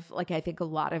kind of like, I think a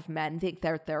lot of men think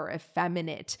that they're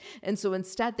effeminate, and so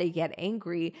instead they get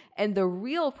angry. And the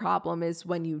real problem is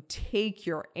when you take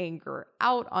your anger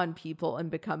out on people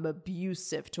and become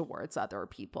abusive towards other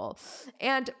people.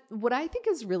 And what I think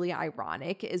is really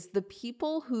ironic is the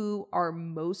people who are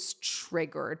most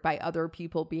triggered by other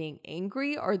people being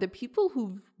angry are the people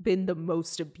who've been the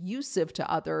most abusive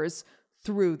to others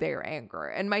through their anger.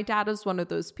 And my dad is one of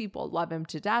those people. Love him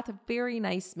to death, a very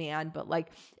nice man, but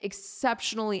like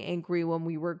exceptionally angry when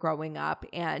we were growing up.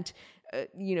 And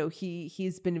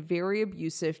he's been very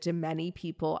abusive to many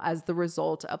people as the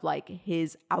result of like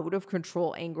his out of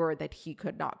control anger that he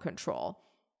could not control.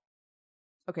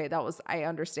 Okay, I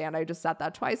understand. I just said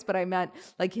that twice, but I meant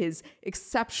like his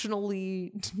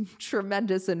exceptionally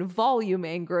tremendous in volume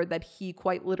anger that he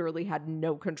quite literally had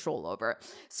no control over.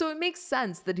 So it makes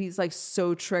sense that he's like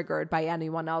so triggered by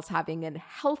anyone else having a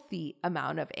healthy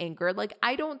amount of anger. Like,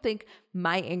 I don't think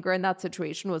my anger in that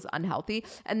situation was unhealthy.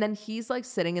 And then he's like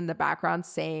sitting in the background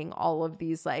saying all of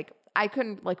these like, I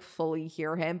couldn't like fully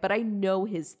hear him, but I know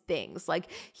his things. Like,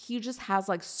 he just has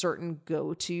like certain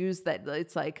go-tos that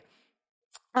it's like,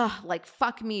 like,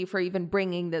 fuck me for even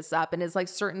bringing this up, and it's like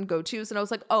certain go-tos. And I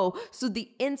was like, oh, so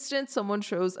the instant someone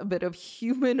shows a bit of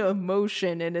human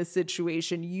emotion in a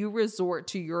situation, you resort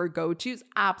to your go-tos?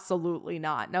 Absolutely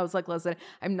not. And I was like, listen,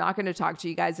 I'm not going to talk to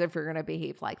you guys if you're going to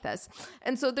behave like this.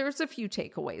 And so there's a few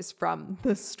takeaways from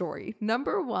this story.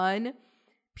 Number one,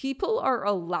 people are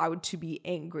allowed to be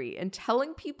angry, and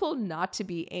telling people not to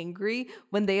be angry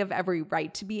when they have every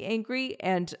right to be angry.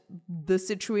 And the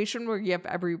situation where you have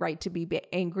every right to be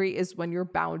angry is when your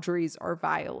boundaries are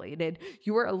violated.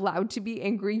 You are allowed to be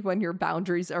angry when your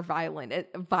boundaries are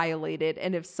violated.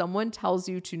 And if someone tells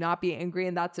you to not be angry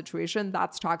in that situation,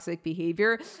 that's toxic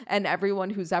behavior. And everyone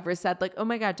who's ever said like, oh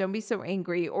my God, don't be so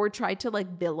angry, or tried to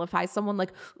like vilify someone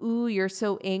like, ooh, you're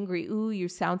so angry. Ooh, you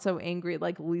sound so angry,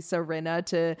 like Lisa Rinna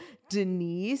to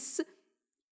Denise,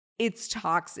 it's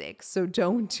toxic. So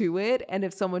don't do it. And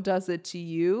if someone does it to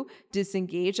you,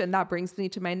 disengage. And that brings me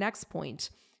to my next point.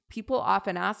 People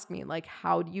often ask me, like,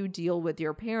 how do you deal with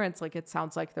your parents? Like, it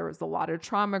sounds like there was a lot of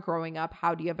trauma growing up.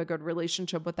 How do you have a good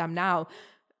relationship with them now?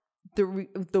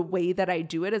 The way that I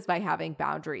do it is by having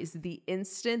boundaries. The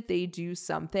instant they do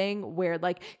something where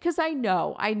like, because I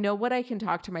know what I can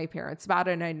talk to my parents about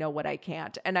and I know what I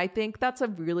can't. And I think that's a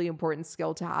really important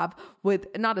skill to have with,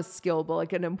 not a skill, but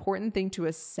like an important thing to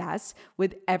assess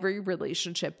with every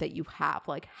relationship that you have.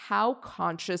 Like, how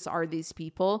conscious are these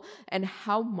people and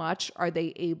how much are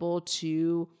they able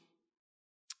to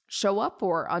show up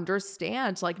for,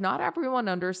 understand? Like, not everyone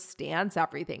understands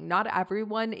everything. Not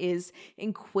everyone is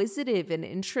inquisitive and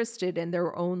interested in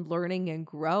their own learning and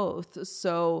growth.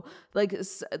 So like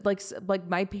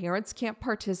my parents can't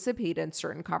participate in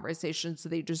certain conversations. So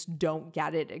they just don't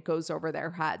get it. It goes over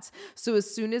their heads. So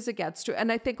as soon as it gets to, and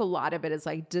I think a lot of it is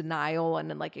like denial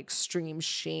and like extreme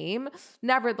shame.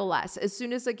 Nevertheless, as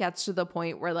soon as it gets to the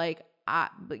point where like,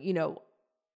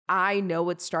 I know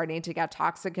it's starting to get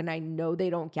toxic and I know they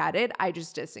don't get it, I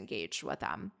just disengage with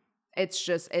them.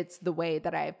 It's the way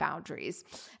that I have boundaries.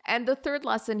 And the third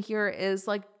lesson here is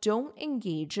like, don't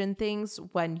engage in things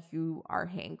when you are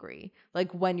hangry.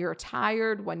 Like when you're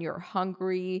tired, when you're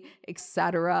hungry,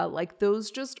 etc. Like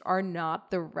those just are not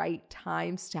the right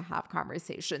times to have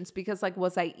conversations. Because like,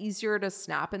 was I easier to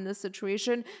snap in this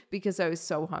situation because I was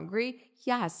so hungry?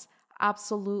 Yes,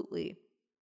 absolutely.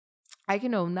 I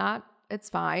can own that. It's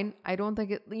fine. I don't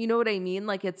think it, you know what I mean?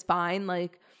 Like, it's fine.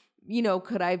 Like,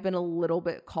 could I have been a little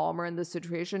bit calmer in the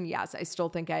situation? Yes, I still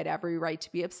think I had every right to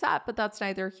be upset, but that's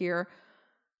neither here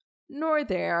nor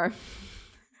there.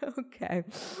 Okay,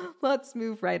 let's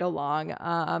move right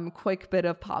along. Quick bit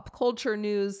of pop culture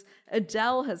news.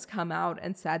 Adele has come out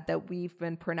and said that we've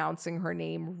been pronouncing her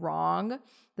name wrong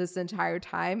this entire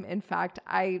time. In fact,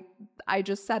 I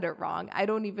just said it wrong. I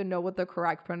don't even know what the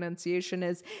correct pronunciation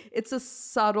is. It's a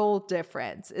subtle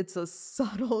difference.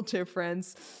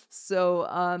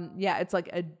 So yeah, it's like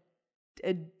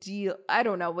a deal. I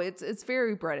don't know. It's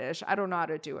very British. I don't know how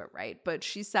to do it right, but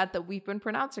she said that we've been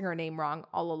pronouncing her name wrong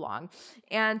all along.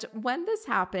 And when this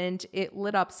happened, it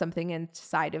lit up something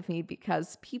inside of me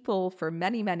because people for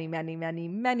many, many, many, many,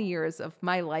 many years of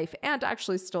my life, and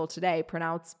actually still today,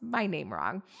 pronounce my name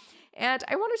wrong. And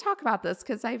I want to talk about this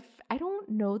because I don't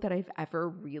know that I've ever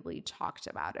really talked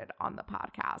about it on the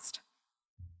podcast.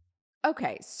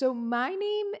 Okay, so my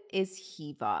name is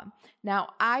Hiva.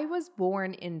 Now, I was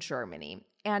born in Germany,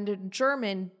 and in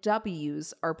German,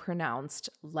 W's are pronounced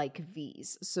like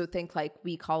V's. So think like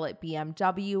we call it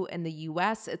BMW in the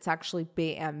US, it's actually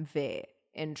BMW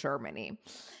in Germany.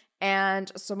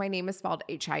 And so my name is spelled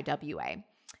Hiwa.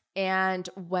 And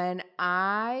when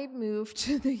I moved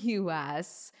to the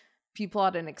US, people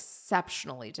had an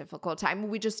exceptionally difficult time.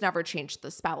 We just never changed the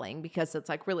spelling because it's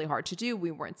like really hard to do.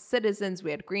 We weren't citizens.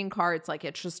 We had green cards. Like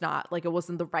it's just not like it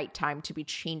wasn't the right time to be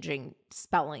changing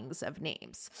spellings of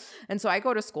names. And so I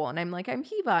go to school and I'm like, I'm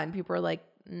Hiva. And people are like,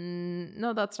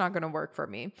 no, that's not going to work for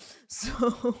me.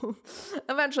 So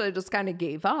eventually I just kind of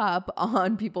gave up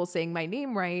on people saying my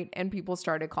name right. And people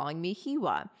started calling me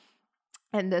Hiwa.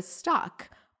 And this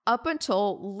stuck. Up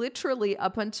until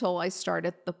I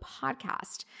started the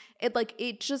podcast.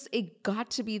 It got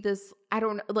to be this, I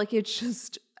don't know, like it's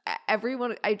just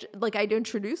everyone, I'd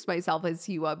introduce myself as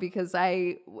Hiwa because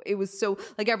it was so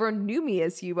like everyone knew me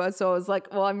as Hiwa. So I was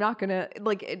like, well, I'm not gonna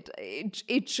like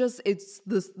it's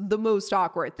the most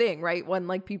awkward thing, right? When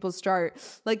like people start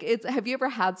like have you ever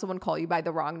had someone call you by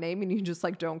the wrong name and you just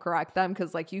like don't correct them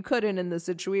because like you couldn't in the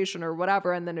situation or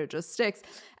whatever, and then it just sticks.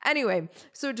 Anyway,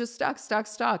 so it just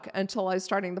stuck until I was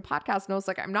starting the podcast. And I was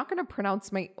like, I'm not going to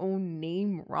pronounce my own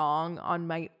name wrong on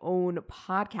my own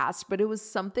podcast. But it was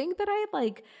something that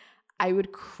I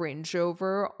would cringe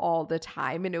over all the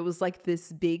time. And it was like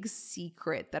this big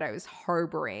secret that I was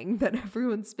harboring that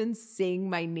everyone's been saying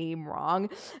my name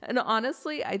wrong. And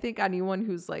honestly, I think anyone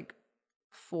who's like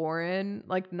foreign,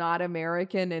 like not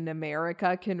American in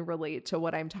America can relate to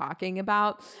what I'm talking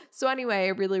about. So anyway, I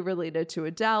really related to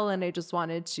Adele and I just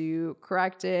wanted to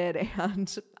correct it.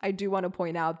 And I do want to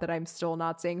point out that I'm still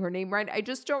not saying her name right. I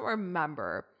just don't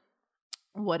remember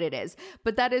what it is.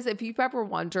 But that is, if you've ever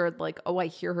wondered like, oh, I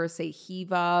hear her say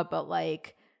Hiva, but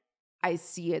like I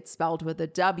see it spelled with a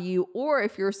W, or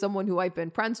if you're someone who I've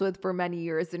been friends with for many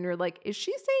years and you're like, is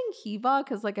she saying Hiva?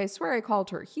 Because like I swear I called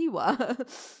her Hiwa.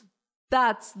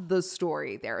 That's the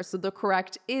story there. So the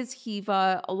correct is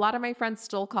Hiva. A lot of my friends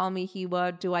still call me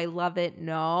Hiwa. Do I love it?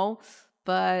 No,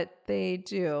 but they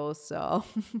do. So,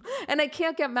 and I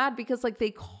can't get mad because like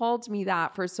they called me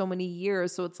that for so many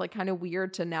years. So it's like kind of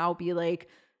weird to now be like,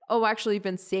 oh, actually you've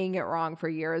been saying it wrong for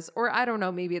years. Or I don't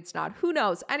know, maybe it's not. Who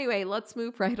knows? Anyway, let's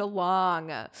move right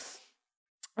along.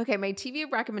 Okay, my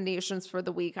TV recommendations for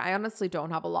the week. I honestly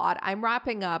don't have a lot. I'm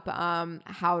wrapping up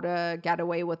How to Get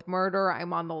Away with Murder.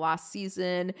 I'm on the last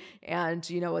season. And,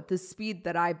 you know, at the speed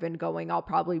that I've been going, I'll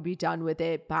probably be done with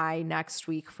it by next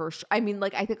week for sure. I mean,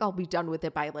 like, I think I'll be done with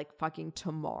it by like fucking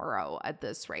tomorrow at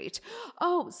this rate.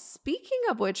 Oh, speaking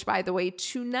of which, by the way,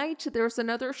 tonight there's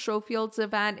another Showfields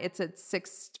event. It's at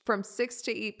from 6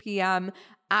 to 8 p.m.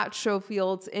 at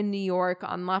Showfields in New York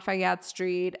on Lafayette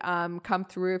Street. Come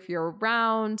through if you're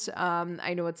around.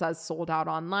 I know it says sold out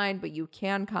online, but you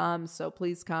can come. So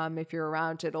please come if you're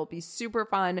around. It'll be super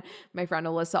fun. My friend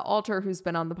Alyssa Alter, who's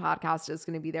been on the podcast, is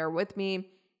going to be there with me.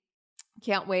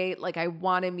 Can't wait. Like, I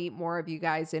want to meet more of you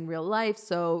guys in real life.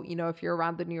 So, you know, if you're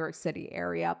around the New York City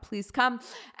area, please come.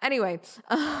 Anyway,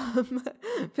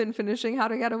 been finishing How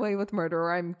to Get Away with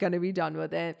Murder. I'm going to be done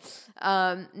with it.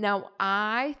 Now,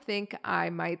 I think I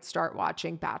might start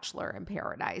watching Bachelor in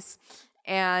Paradise.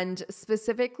 And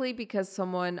specifically because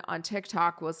someone on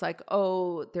TikTok was like,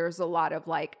 oh, there's a lot of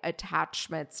like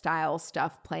attachment style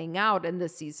stuff playing out in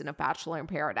this season of Bachelor in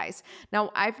Paradise.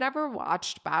 Now, I've never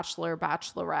watched Bachelor,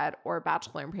 Bachelorette, or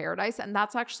Bachelor in Paradise, and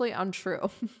that's actually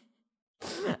untrue.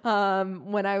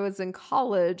 When I was in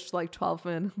college, like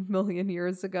 12 million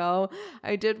years ago,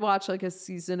 I did watch like a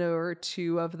season or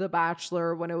two of The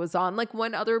Bachelor when it was on. Like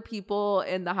when other people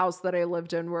in the house that I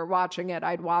lived in were watching it,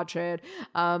 I'd watch it.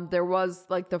 There was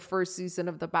like the first season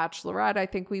of The Bachelorette I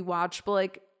think we watched, but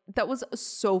like that was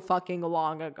so fucking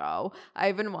long ago. I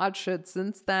haven't watched it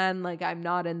since then. Like, I'm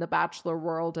not in the Bachelor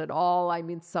world at all. I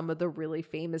mean, some of the really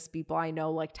famous people I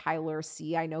know, like Tyler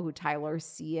C. I know who Tyler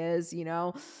C is, you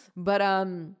know? But,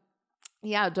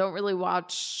 yeah, don't really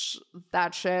watch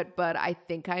that shit, but I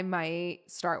think I might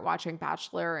start watching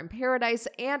Bachelor in Paradise,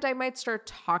 and I might start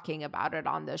talking about it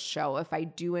on this show if I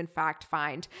do in fact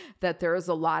find that there's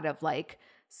a lot of like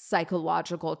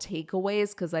psychological takeaways,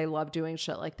 because I love doing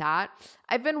shit like that.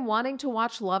 I've been wanting to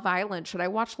watch Love Island. Should I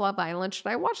watch Love Island? Should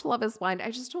I watch Love is Blind? I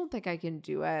just don't think I can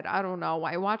do it. I don't know.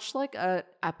 I watched like a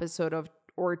episode of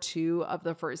or two of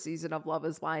the first season of Love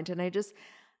is Blind, and it's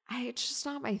just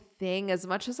not my thing. As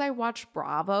much as I watch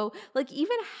Bravo, like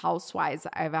even Housewives,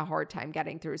 I have a hard time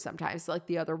getting through sometimes. Like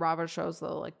the other Bravo shows,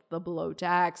 like the Below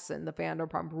Decks and the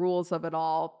Vanderpump Rules of it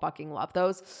all, fucking love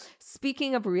those.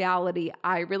 Speaking of reality,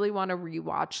 I really want to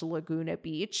rewatch Laguna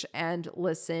Beach and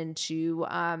listen to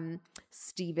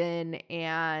Steven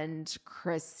and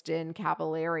Kristen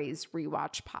Cavallari's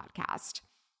rewatch podcast.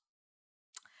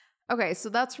 Okay, so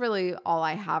that's really all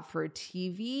I have for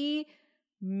TV.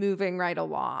 Moving right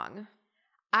along,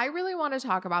 I really want to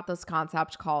talk about this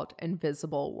concept called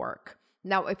invisible work.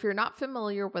 Now, if you're not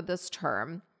familiar with this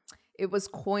term, it was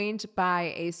coined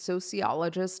by a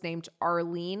sociologist named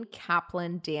Arlene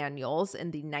Kaplan Daniels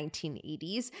in the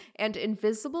 1980s, and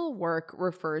invisible work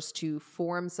refers to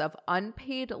forms of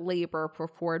unpaid labor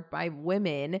performed by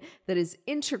women that is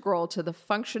integral to the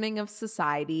functioning of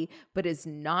society, but is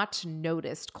not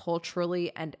noticed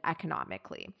culturally and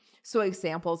economically. So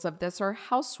examples of this are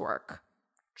housework,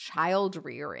 child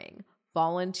rearing,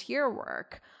 volunteer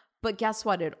work. But guess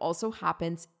what? It also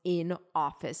happens in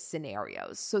office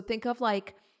scenarios. So think of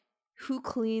like who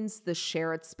cleans the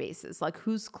shared spaces, like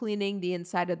who's cleaning the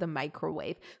inside of the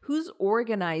microwave, who's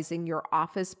organizing your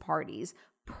office parties.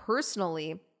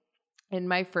 Personally, in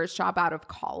my first job out of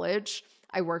college,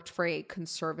 I worked for a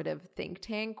conservative think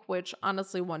tank, which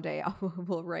honestly one day I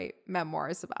will write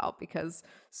memoirs about because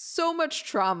so much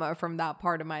trauma from that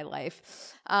part of my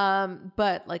life.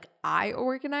 But like I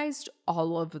organized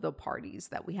all of the parties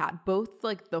that we had, both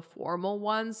like the formal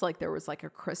ones, like there was like a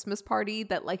Christmas party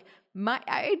that like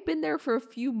I had been there for a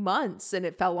few months and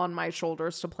it fell on my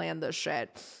shoulders to plan this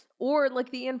shit. Or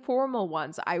like the informal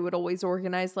ones, I would always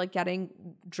organize like getting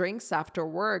drinks after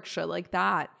work, shit like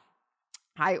that.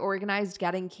 I organized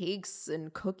getting cakes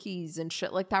and cookies and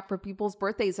shit like that for people's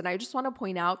birthdays. And I just want to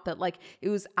point out that like it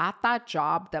was at that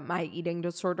job that my eating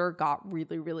disorder got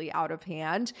really, really out of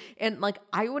hand. And like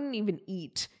I wouldn't even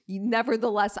eat.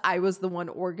 Nevertheless, I was the one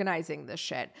organizing this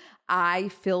shit. I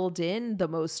filled in the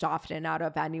most often out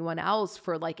of anyone else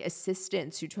for like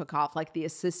assistants who took off, like the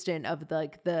assistant of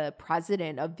the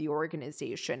president of the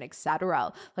organization,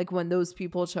 etc. Like when those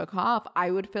people took off, I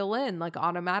would fill in like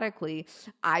automatically.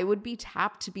 I would be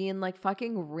tapped to be in like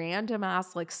fucking random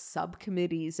ass like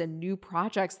subcommittees and new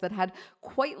projects that had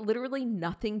quite literally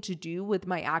nothing to do with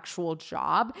my actual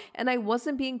job, and I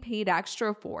wasn't being paid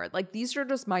extra for it. Like these are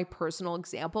just my personal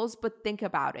examples, but think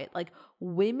about it. Like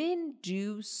women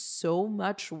do so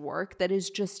much work that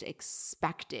is just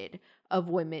expected of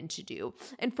women to do.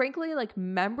 And frankly, like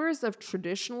members of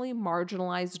traditionally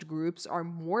marginalized groups are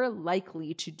more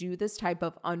likely to do this type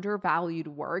of undervalued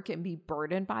work and be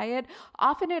burdened by it.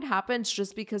 Often it happens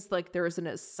just because like there's an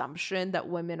assumption that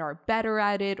women are better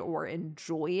at it or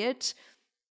enjoy it,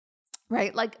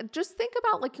 right? Like just think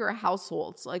about like your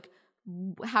households, like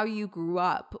how you grew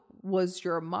up. Was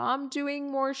your mom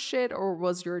doing more shit or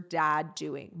was your dad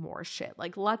doing more shit?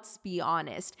 Like, let's be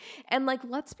honest. And like,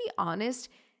 let's be honest,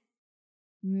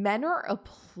 men are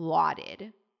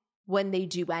applauded when they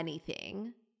do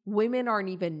anything. Women aren't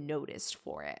even noticed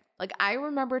for it. Like, I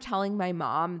remember telling my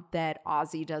mom that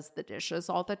Ozzy does the dishes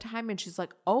all the time, and she's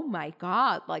like, oh my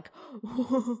God, like,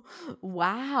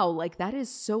 wow, like that is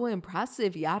so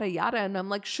impressive, yada, yada. And I'm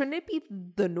like, shouldn't it be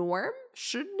the norm?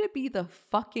 Shouldn't it be the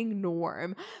fucking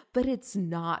norm? But it's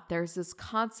not. There's this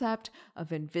concept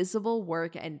of invisible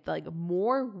work, and like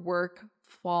more work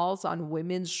falls on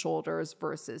women's shoulders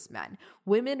versus men.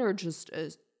 Women are just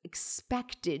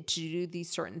expected to do these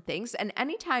certain things. And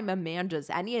anytime a man does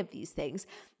any of these things,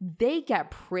 they get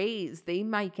praise. They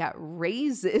might get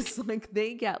raises. Like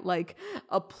they get like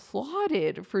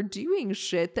applauded for doing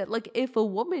shit that like if a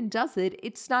woman does it,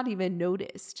 it's not even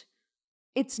noticed.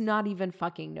 It's not even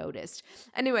fucking noticed.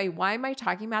 Anyway, why am I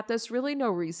talking about this? Really no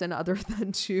reason other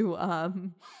than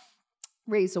to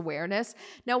raise awareness.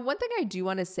 Now, one thing I do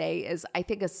want to say is I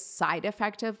think a side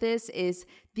effect of this is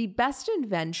the best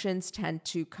inventions tend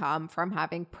to come from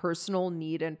having personal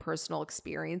need and personal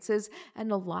experiences.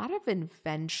 And a lot of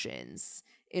inventions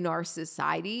in our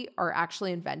society are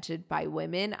actually invented by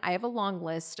women. I have a long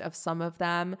list of some of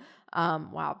them.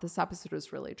 Wow, this episode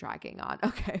is really dragging on.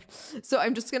 Okay, so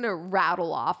I'm just going to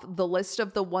rattle off the list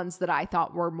of the ones that I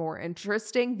thought were more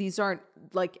interesting. These aren't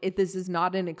this is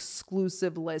not an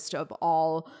exclusive list of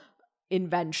all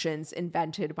inventions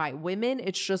invented by women.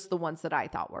 It's just the ones that I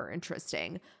thought were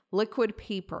interesting. Liquid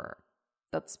paper,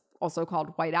 that's also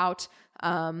called whiteout.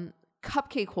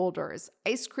 Cupcake holders,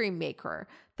 ice cream maker,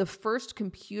 the first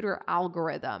computer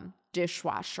algorithm,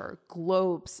 dishwasher,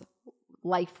 globes,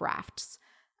 life rafts,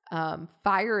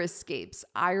 fire escapes,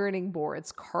 ironing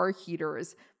boards, car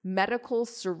heaters, medical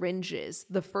syringes,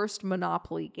 the first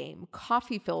Monopoly game,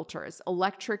 coffee filters,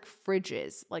 electric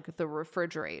fridges, like the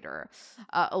refrigerator,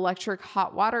 electric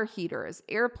hot water heaters,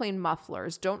 airplane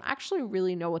mufflers. Don't actually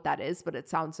really know what that is, but it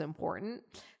sounds important.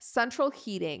 Central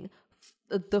heating,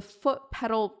 the foot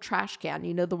pedal trash can,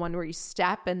 the one where you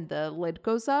step and the lid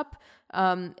goes up,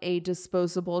 a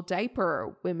disposable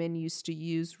diaper. Women used to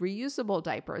use reusable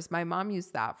diapers. My mom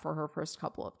used that for her first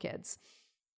couple of kids.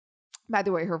 By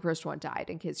the way, her first one died,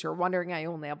 in case you're wondering. I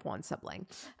only have one sibling.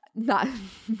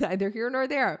 Neither here nor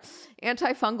there.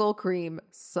 Antifungal cream,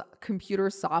 computer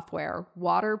software,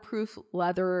 waterproof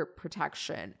leather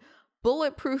protection,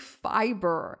 bulletproof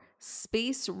fiber,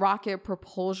 space rocket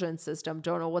propulsion system.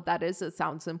 Don't know what that is. It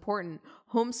sounds important.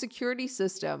 Home security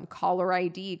system, caller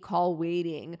ID, call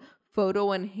waiting,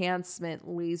 photo enhancement,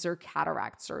 laser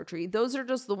cataract surgery. Those are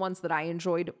just the ones that I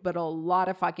enjoyed, but a lot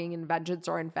of fucking inventions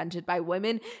are invented by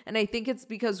women. And I think it's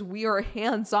because we are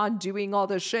hands-on doing all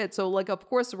this shit. So of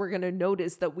course we're going to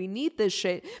notice that we need this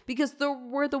shit because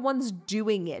we're the ones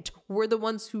doing it. We're the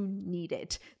ones who need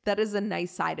it. That is a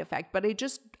nice side effect. But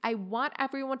I want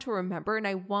everyone to remember, and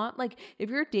I want, if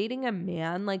you're dating a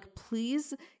man,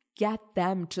 please get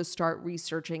them to start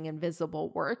researching invisible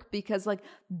work, because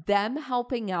them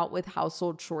helping out with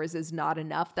household chores is not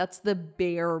enough. That's the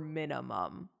bare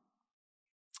minimum.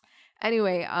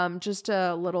 Anyway, just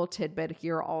a little tidbit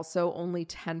here also, only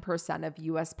 10% of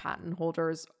US patent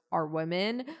holders are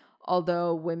women,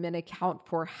 although women account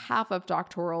for half of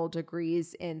doctoral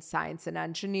degrees in science and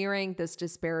engineering. This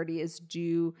disparity is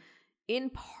due in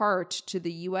part to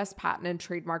the U.S. Patent and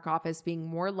Trademark Office being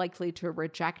more likely to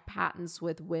reject patents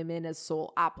with women as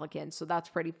sole applicants. So that's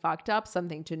pretty fucked up.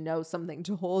 Something to know, something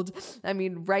to hold.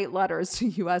 Write letters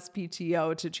to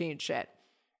USPTO to change shit.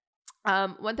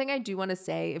 One thing I do want to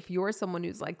say, if you're someone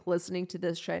who's listening to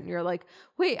this shit and you're like,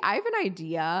 wait, I have an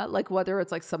idea, whether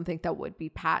it's something that would be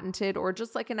patented or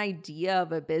just an idea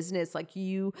of a business,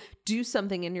 you do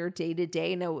something in your day to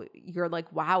day and you're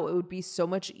like, wow, it would be so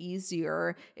much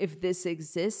easier if this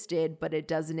existed, but it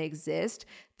doesn't exist.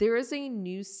 There is a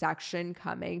new section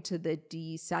coming to the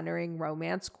Decentering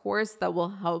Romance course that will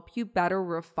help you better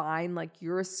refine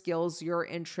your skills, your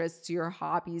interests, your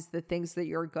hobbies, the things that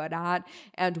you're good at,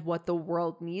 and what the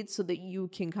world needs so that you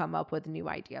can come up with new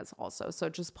ideas also. So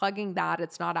just plugging that.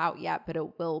 It's not out yet, but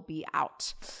it will be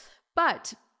out.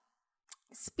 But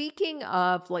speaking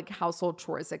of household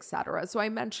chores, etc. So I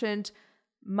mentioned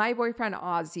my boyfriend,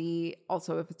 Ozzy.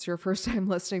 Also, if it's your first time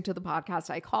listening to the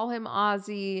podcast, I call him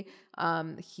Ozzy.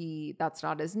 That's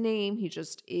not his name. He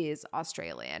just is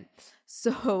Australian.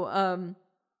 So,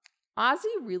 Ozzy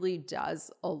really does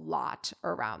a lot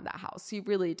around the house. He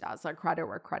really does. Credit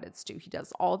where credit's due. He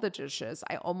does all the dishes.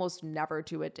 I almost never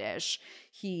do a dish.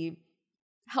 He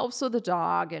helps with the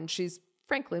dog, and she's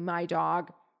frankly my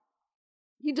dog.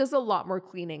 He does a lot more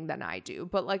cleaning than I do,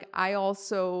 but I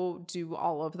also do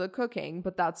all of the cooking,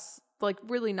 but that's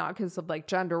really not because of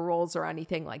gender roles or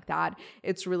anything like that.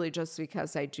 It's really just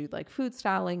because I do food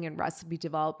styling and recipe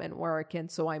development work. And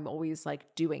so I'm always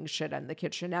doing shit in the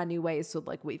kitchen anyway. So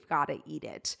we've got to eat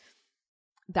it.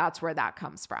 That's where that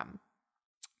comes from.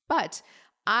 But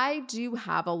I do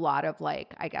have a lot of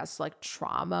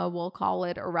trauma, we'll call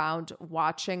it, around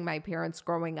watching my parents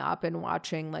growing up and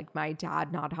watching my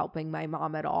dad not helping my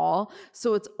mom at all.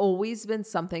 So it's always been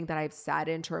something that I've said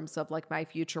in terms of my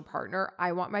future partner.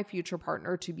 I want my future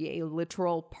partner to be a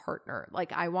literal partner.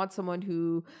 I want someone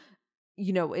who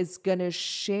is gonna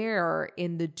share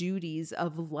in the duties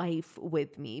of life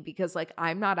with me, because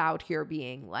I'm not out here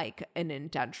being an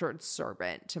indentured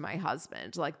servant to my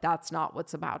husband. That's not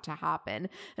what's about to happen.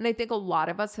 And I think a lot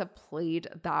of us have played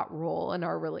that role in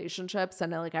our relationships.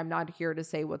 And I'm not here to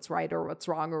say what's right or what's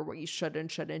wrong or what you should and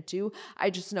shouldn't do.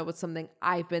 I just know it's something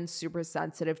I've been super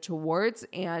sensitive towards,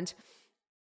 and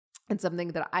something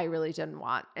that I really didn't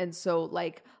want. And so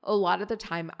a lot of the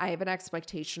time I have an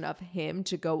expectation of him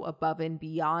to go above and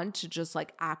beyond to just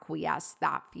acquiesce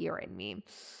that fear in me.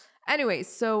 Anyway,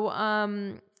 so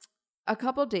a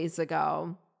couple days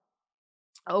ago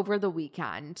over the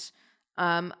weekend,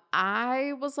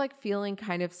 I was like feeling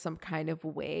kind of some kind of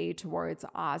way towards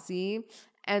Ozzy.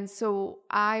 And so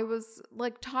I was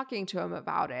like talking to him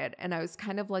about it, and I was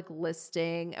kind of like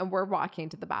listing, and we're walking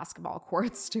to the basketball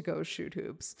courts to go shoot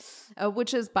hoops,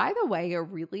 which is, by the way, a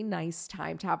really nice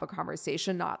time to have a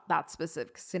conversation. Not that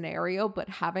specific scenario, but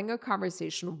having a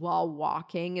conversation while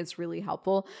walking is really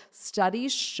helpful.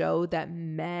 Studies show that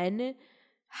men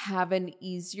have an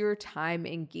easier time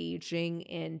engaging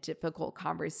in difficult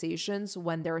conversations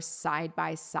when they're side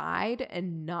by side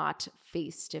and not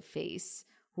face to face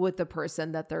with the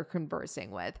person that they're conversing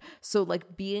with. So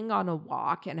like being on a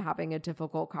walk and having a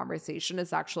difficult conversation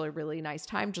is actually a really nice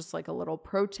time. Just like a little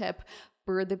pro tip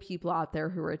for the people out there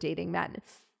who are dating men.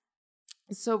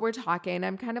 So we're talking,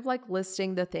 I'm kind of like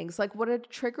listing the things. Like what had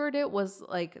triggered it was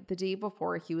like the day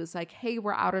before he was like, hey,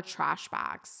 we're out of trash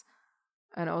bags.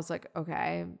 And I was like,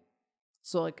 okay.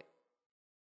 So like,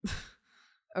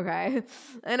 okay.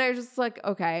 And I just like,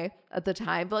 okay, at the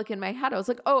time, but like in my head, I was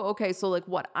like, oh, okay. So like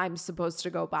what, I'm supposed to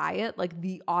go buy it? Like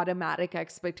the automatic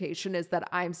expectation is that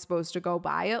I'm supposed to go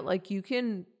buy it. Like you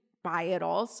can buy it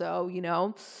also, you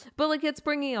know, but like it's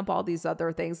bringing up all these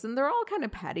other things and they're all kind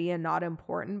of petty and not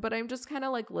important, but I'm just kind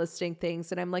of like listing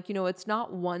things and I'm like, you know, it's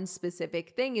not one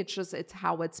specific thing. It's just, it's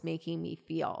how it's making me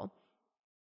feel.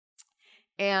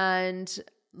 And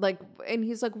like, and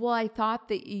he's like, well, I thought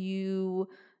that you,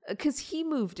 because he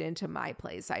moved into my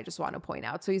place, I just want to point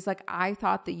out. So he's like, I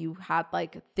thought that you had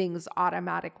like things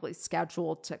automatically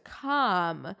scheduled to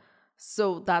come.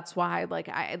 So that's why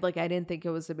I didn't think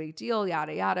it was a big deal,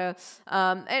 yada, yada.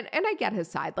 And I get his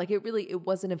side. Like it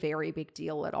wasn't a very big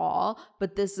deal at all.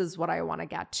 But this is what I want to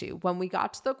get to. When we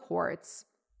got to the courts,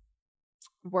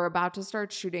 we're about to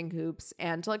start shooting hoops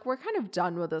and like we're kind of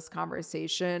done with this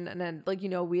conversation, and then like, you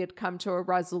know, we had come to a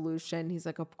resolution. He's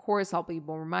like, of course I'll be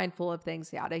more mindful of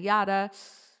things, yada yada.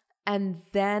 And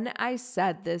then I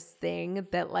said this thing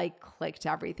that like clicked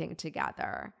everything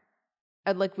together.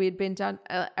 And like we had been done,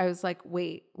 I was like,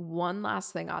 wait, one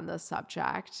last thing on this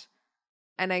subject.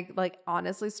 And I like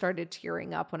honestly started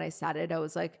tearing up when I said it. I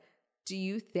was like, do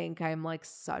you think I'm like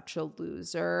such a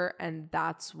loser and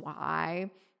that's why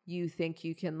you think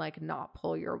you can like not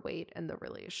pull your weight in the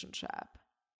relationship?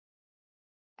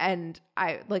 And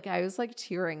I was like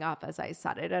tearing up as I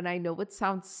said it. And I know it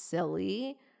sounds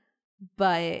silly,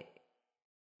 but,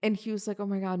 and he was like, oh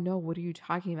my God, no, what are you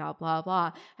talking about? Blah,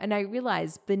 blah. And I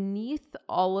realized beneath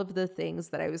all of the things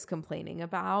that I was complaining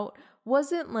about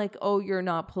wasn't like, oh, you're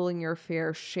not pulling your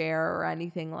fair share or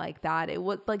anything like that. It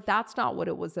was like, that's not what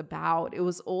it was about. It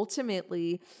was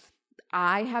ultimately,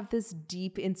 I have this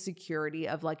deep insecurity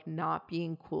of like not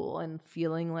being cool and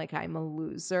feeling like I'm a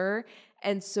loser.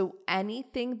 And so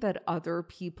anything that other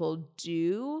people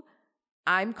do,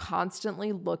 I'm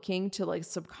constantly looking to like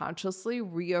subconsciously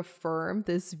reaffirm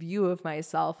this view of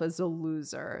myself as a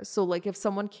loser. So like if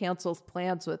someone cancels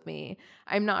plans with me,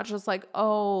 I'm not just like,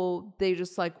 oh, they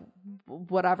just like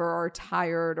whatever are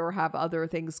tired or have other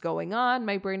things going on.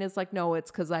 My brain is like, no, it's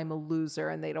because I'm a loser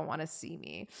and they don't want to see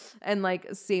me. And like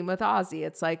same with Ozzy.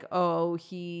 It's like, oh,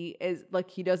 he is like,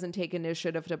 he doesn't take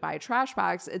initiative to buy trash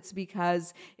bags. It's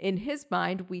because in his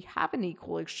mind, we have an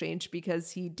equal exchange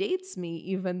because he dates me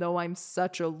even though I'm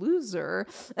such a loser.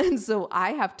 And so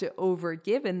I have to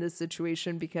overgive in this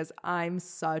situation because I'm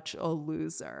such a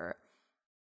loser.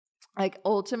 Like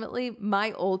ultimately,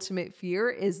 my ultimate fear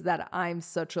is that I'm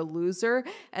such a loser.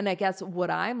 And I guess what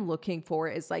I'm looking for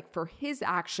is like for his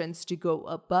actions to go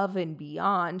above and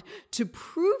beyond to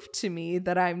prove to me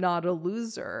that I'm not a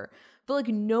loser. But like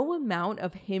no amount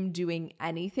of him doing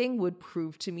anything would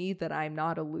prove to me that I'm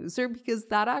not a loser because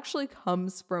that actually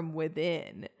comes from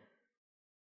within.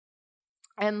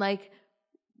 And like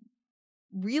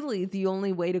really the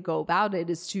only way to go about it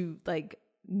is to like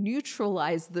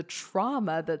neutralize the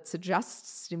trauma that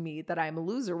suggests to me that I'm a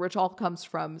loser, which all comes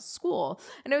from school.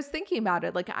 And I was thinking about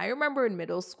it. Like, I remember in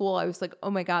middle school, I was like,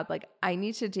 oh my God, like I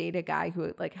need to date a guy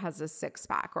who like has a six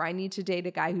pack, or I need to date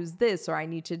a guy who's this, or I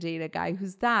need to date a guy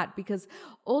who's that. Because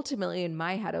ultimately in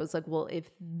my head, I was like, well, if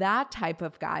that type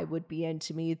of guy would be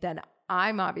into me, then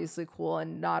I'm obviously cool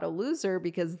and not a loser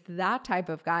because that type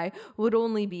of guy would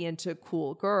only be into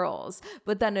cool girls.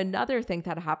 But then another thing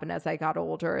that happened as I got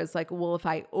older is like, well, if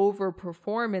I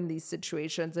overperform in these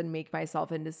situations and make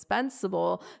myself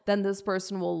indispensable, then this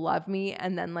person will love me.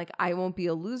 And then like, I won't be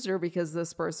a loser because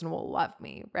this person will love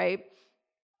me, right?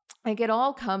 Like it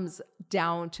all comes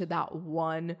down to that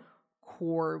one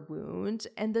core wound.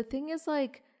 And the thing is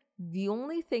like, the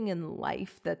only thing in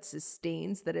life that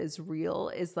sustains, that is real,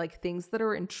 is like things that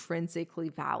are intrinsically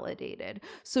validated.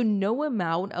 So no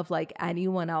amount of like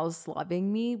anyone else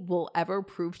loving me will ever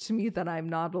prove to me that I'm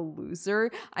not a loser.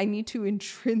 I need to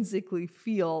intrinsically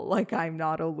feel like I'm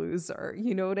not a loser.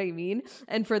 You know what I mean?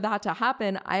 And for that to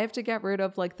happen, I have to get rid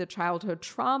of like the childhood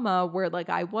trauma where like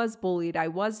I was bullied, I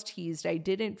was teased, I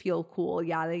didn't feel cool,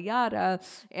 yada, yada.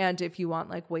 And if you want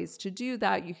like ways to do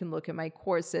that, you can look at my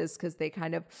courses, because they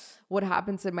kind of, what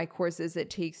happens in my courses, it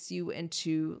takes you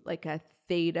into like a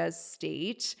theta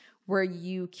state where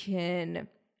you can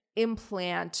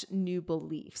implant new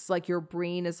beliefs. Like your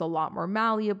brain is a lot more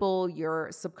malleable, your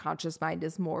subconscious mind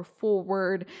is more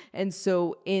forward. And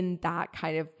so in that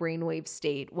kind of brainwave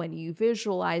state, when you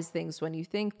visualize things, when you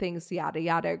think things, yada,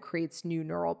 yada, it creates new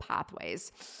neural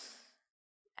pathways.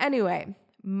 Anyway,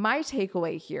 my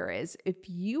takeaway here is if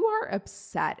you are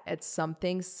upset at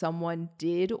something someone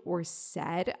did or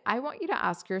said, I want you to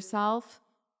ask yourself,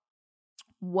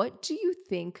 what do you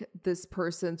think this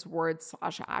person's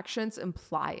words/actions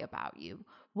imply about you?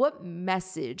 What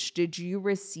message did you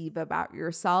receive about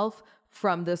yourself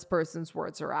from this person's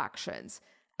words or actions?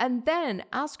 And then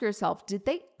ask yourself, did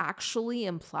they actually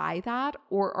imply that,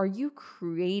 or are you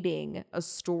creating a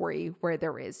story where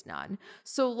there is none?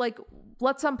 So like,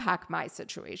 let's unpack my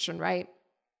situation, right?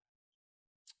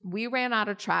 We ran out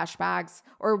of trash bags,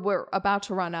 or we're about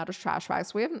to run out of trash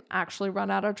bags. We haven't actually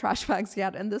run out of trash bags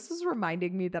yet. And this is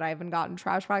reminding me that I haven't gotten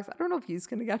trash bags. I don't know if he's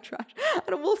going to get trash.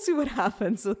 We'll see what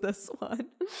happens with this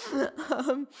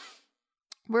one.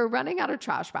 We're running out of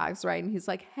trash bags, right? And he's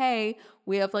like, hey,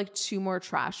 we have like 2 more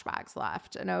trash bags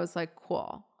left. And I was like,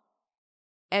 cool.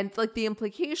 And like the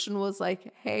implication was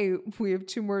like, hey, we have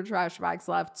 2 more trash bags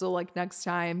left. So like next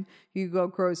time you go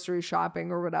grocery shopping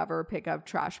or whatever, pick up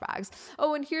trash bags.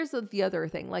 Oh, and here's the other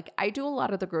thing. Like I do a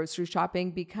lot of the grocery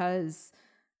shopping because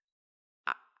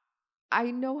I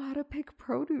know how to pick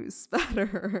produce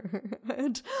better.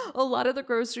 And a lot of the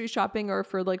grocery shopping are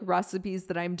for like recipes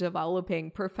that I'm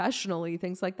developing professionally,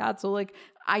 things like that. So like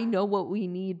I know what we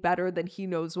need better than he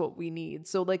knows what we need.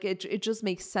 So like it just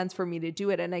makes sense for me to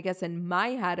do it. And I guess in my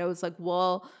head, I was like,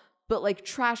 well, but like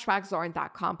trash bags aren't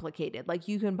that complicated. Like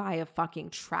you can buy a fucking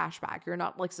trash bag. You're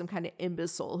not like some kind of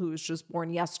imbecile who was just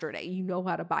born yesterday. You know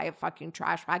how to buy a fucking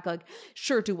trash bag. Like,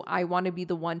 sure, do I want to be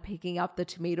the one picking up the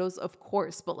tomatoes? Of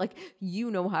course. But like, you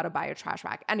know how to buy a trash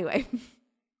bag. Anyway,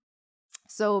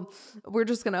 so we're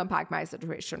just going to unpack my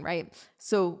situation, right?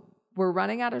 So we're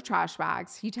running out of trash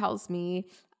bags. He tells me,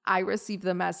 I receive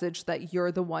the message that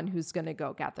you're the one who's going to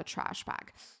go get the trash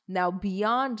bag. Now,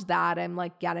 beyond that, I'm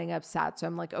like getting upset. So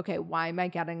I'm like, okay, why am I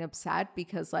getting upset?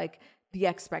 Because like the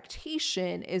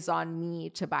expectation is on me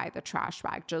to buy the trash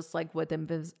bag, just like with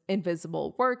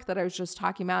invisible work that I was just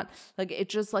talking about. Like it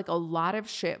just like a lot of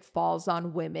shit falls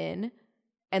on women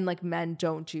and like men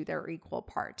don't do their equal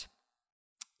part.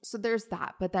 So there's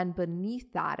that. But then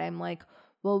beneath that, I'm like,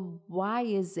 well, why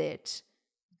is it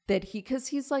that because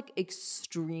he's like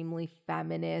extremely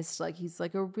feminist, like he's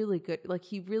like a really good, like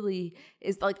he really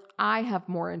is like, I have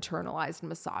more internalized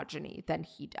misogyny than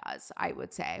he does, I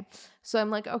would say. So I'm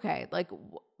like, okay, like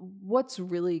what's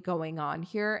really going on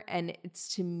here? And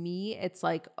it's, to me, it's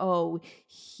like, oh,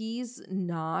 he's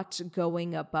not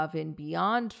going above and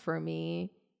beyond for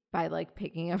me by like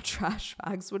picking up trash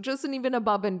bags, which isn't even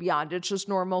above and beyond. It's just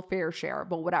normal fair share,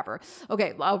 but whatever.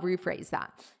 Okay, I'll rephrase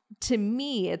that. To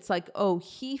me, it's like, oh,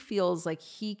 he feels like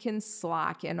he can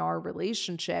slack in our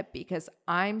relationship because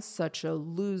I'm such a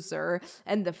loser.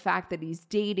 And the fact that he's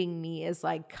dating me is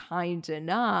like kind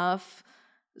enough.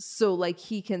 So like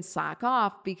he can slack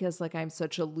off because like I'm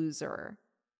such a loser.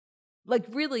 Like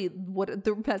really what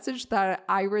the message that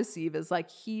I receive is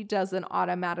like, he doesn't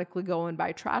automatically go and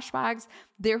buy trash bags.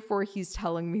 Therefore, he's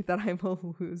telling me that I'm a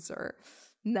loser.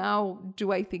 Now,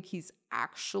 do I think he's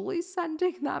actually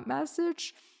sending that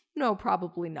message? No,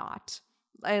 probably not.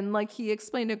 And like he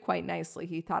explained it quite nicely.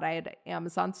 He thought I had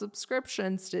Amazon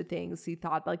subscriptions to things. He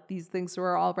thought like these things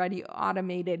were already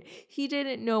automated. He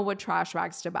didn't know what trash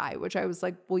bags to buy, which I was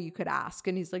like, well, you could ask.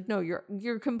 And he's like, no,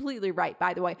 you're completely right.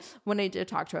 By the way, when I did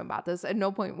talk to him about this, at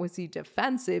no point was he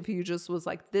defensive. He just was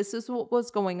like, this is what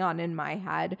was going on in my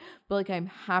head. But like, I'm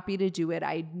happy to do it.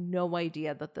 I had no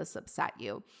idea that this upset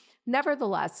you.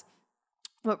 Nevertheless,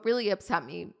 what really upset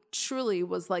me truly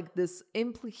was like this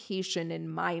implication in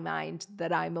my mind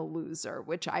that I'm a loser,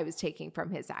 which I was taking from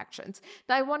his actions.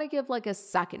 Now I want to give like a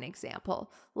second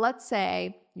example. Let's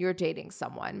say you're dating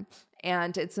someone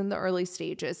and it's in the early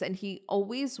stages and he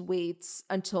always waits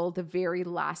until the very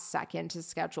last second to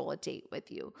schedule a date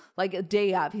with you. Like a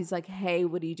day of, he's like, hey,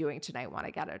 what are you doing tonight? Want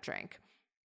to get a drink?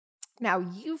 Now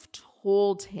you've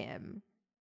told him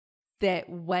that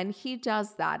when he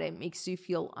does that, it makes you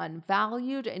feel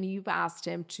unvalued, and you've asked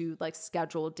him to like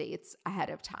schedule dates ahead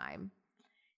of time.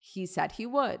 He said he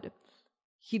would.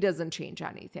 He doesn't change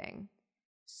anything.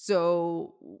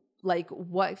 So like,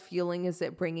 what feeling is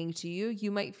it bringing to you?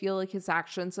 You might feel like his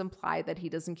actions imply that he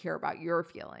doesn't care about your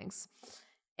feelings.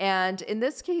 And in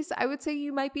this case, I would say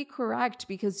you might be correct,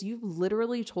 because you've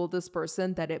literally told this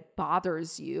person that it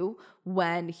bothers you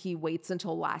when he waits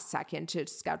until last second to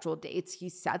schedule dates. He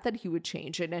said that he would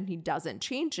change it, and he doesn't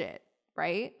change it,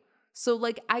 right? So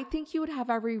like, I think you would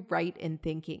have every right in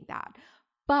thinking that.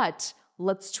 But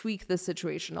let's tweak the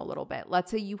situation a little bit. Let's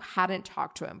say you hadn't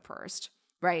talked to him first,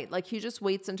 right? Like, he just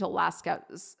waits until last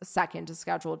second to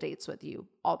schedule dates with you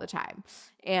all the time.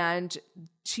 And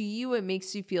to you, it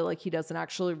makes you feel like he doesn't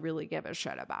actually really give a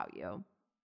shit about you.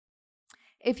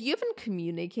 If you haven't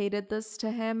communicated this to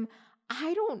him,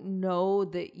 I don't know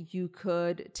that you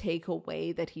could take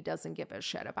away that he doesn't give a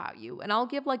shit about you. And I'll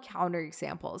give like counter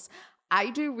examples. I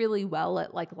do really well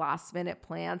at like last minute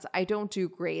plans. I don't do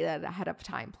great at ahead of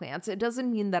time plans. It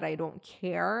doesn't mean that I don't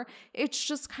care. It's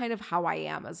just kind of how I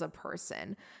am as a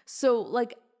person. So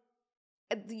like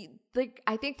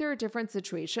I think there are different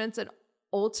situations, and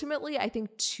ultimately I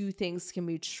think two things can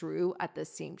be true at the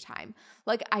same time.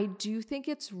 Like, I do think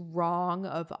it's wrong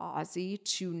of Ozzy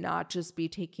to not just be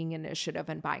taking initiative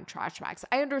and buying trash bags.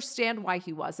 I understand why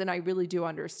he wasn't. I really do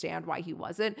understand why he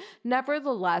wasn't.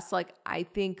 Nevertheless, like, I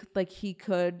think like he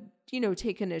could,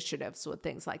 take initiatives with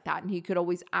things like that. And he could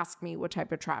always ask me what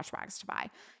type of trash bags to buy.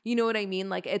 You know what I mean?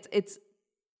 Like, it's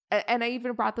and I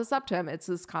even brought this up to him. It's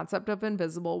this concept of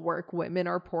invisible work. Women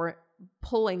are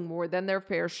pulling more than their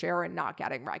fair share and not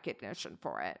getting recognition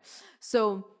for it.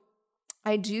 So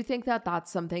I do think that that's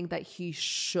something that he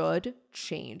should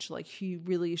change. Like, he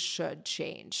really should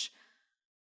change.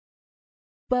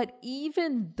 But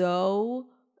even though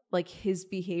like his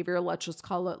behavior, let's just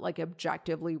call it like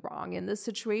objectively wrong in this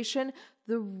situation,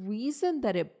 the reason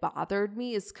that it bothered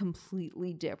me is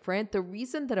completely different. The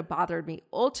reason that it bothered me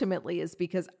ultimately is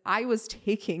because I was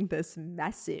taking this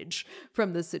message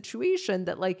from the situation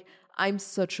that like, I'm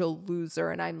such a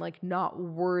loser and I'm like not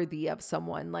worthy of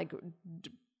someone like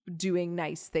doing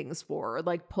nice things for, or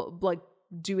like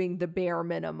doing the bare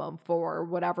minimum for,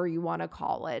 whatever you want to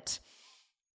call it.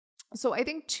 So I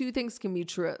think two things can be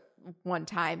true at one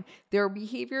time. Their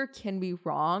behavior can be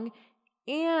wrong,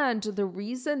 and the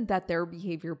reason that their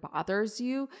behavior bothers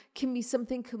you can be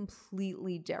something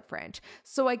completely different.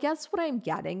 So I guess what I'm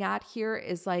getting at here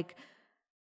is like,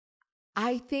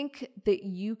 I think that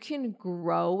you can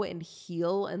grow and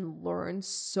heal and learn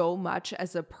so much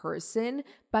as a person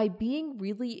by being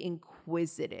really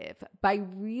inquisitive, by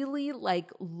really like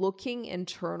looking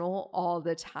internal all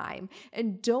the time.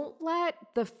 And don't let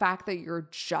the fact that you're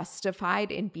justified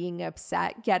in being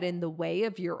upset get in the way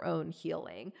of your own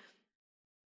healing.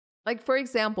 Like, for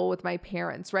example, with my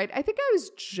parents, right? I think I was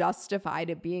justified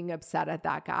in being upset at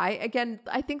that guy. Again,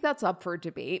 I think that's up for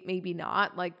debate, maybe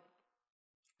not. Like,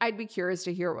 I'd be curious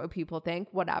to hear what people think,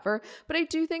 whatever. But I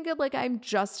do think like I'm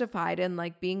justified in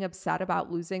like being upset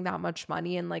about losing that much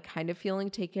money and like kind of feeling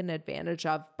taken advantage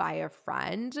of by a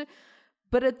friend.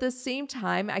 But at the same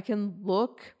time, I can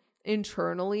look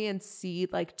internally and see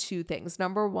like two things.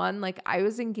 Number one, like I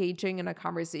was engaging in a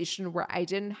conversation where I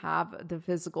didn't have the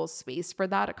physical space for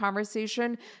that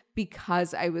conversation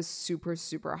because I was super,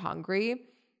 super hungry.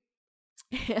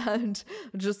 And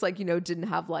just like, didn't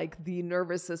have like the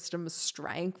nervous system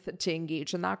strength to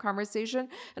engage in that conversation.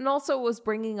 And also was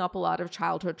bringing up a lot of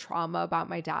childhood trauma about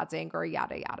my dad's anger,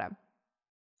 yada, yada.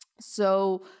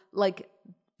 So like,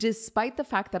 despite the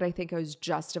fact that I think I was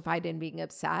justified in being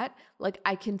upset, like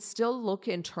I can still look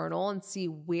internal and see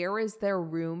where is there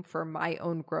room for my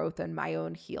own growth and my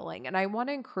own healing. And I want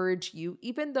to encourage you,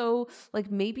 even though like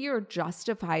maybe you're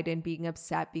justified in being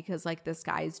upset because like this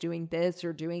guy is doing this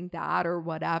or doing that or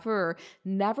whatever,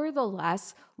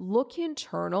 nevertheless, look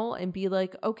internal and be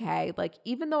like, okay, like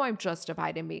even though I'm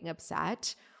justified in being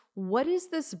upset, what is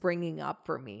this bringing up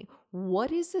for me? What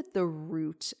is at the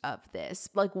root of this?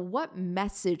 Like, what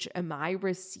message am I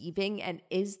receiving? And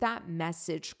is that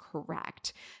message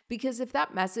correct? Because if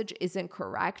that message isn't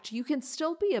correct, you can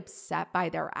still be upset by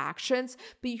their actions,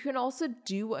 but you can also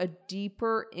do a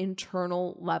deeper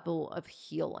internal level of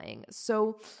healing.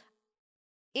 So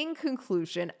in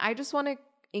conclusion, I just want to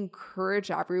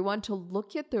encourage everyone to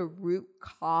look at the root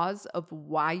cause of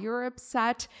why you're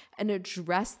upset and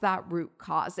address that root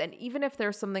cause. And even if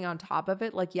there's something on top of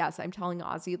it, like, yes, I'm telling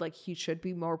Ozzy, like, he should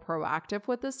be more proactive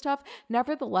with this stuff.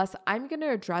 Nevertheless, I'm going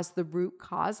to address the root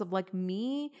cause of, like,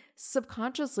 me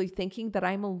subconsciously thinking that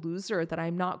I'm a loser, that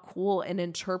I'm not cool, and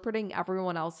interpreting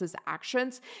everyone else's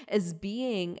actions as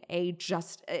being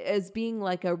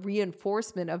like a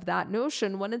reinforcement of that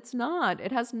notion, when it's not.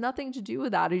 It has nothing to do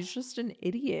with that. He's just an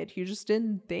idiot. He just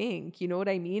didn't think. You know what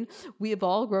I mean? We have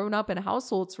all grown up in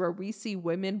households where we see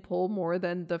women pull more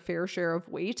than the fair share of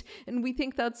weight, and we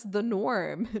think that's the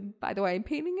norm. And by the way, I'm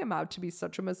painting him out to be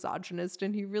such a misogynist,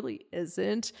 and he really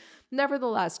isn't.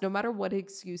 Nevertheless, no matter what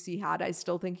excuse he had, I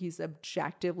still think he's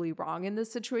objectively wrong in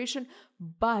this situation.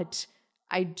 But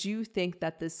I do think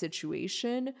that this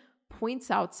situation points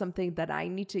out something that I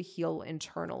need to heal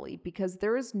internally, because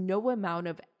there is no amount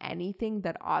of anything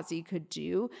that Ozzy could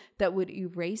do that would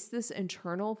erase this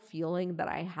internal feeling that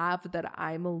I have that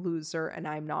I'm a loser and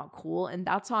I'm not cool. And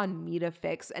that's on me to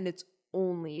fix. And it's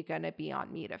only going to be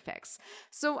on me to fix.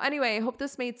 So anyway, I hope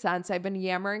this made sense. I've been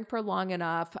yammering for long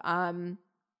enough.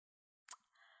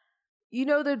 You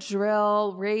know the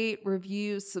drill. Rate,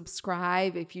 review,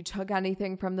 subscribe. If you took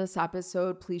anything from this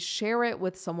episode, please share it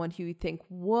with someone who you think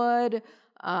would.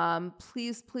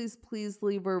 Please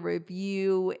leave a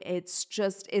review.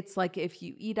 It's like if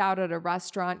you eat out at a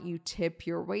restaurant, you tip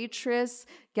your waitress.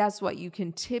 Guess what? You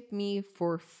can tip me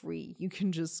for free. You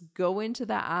can just go into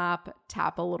the app,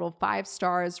 tap a little 5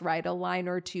 stars, write a line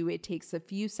or two. It takes a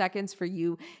few seconds for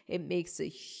you. It makes a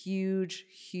huge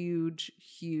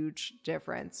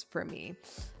difference for me.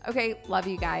 Okay, love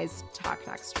you guys. Talk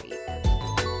next week.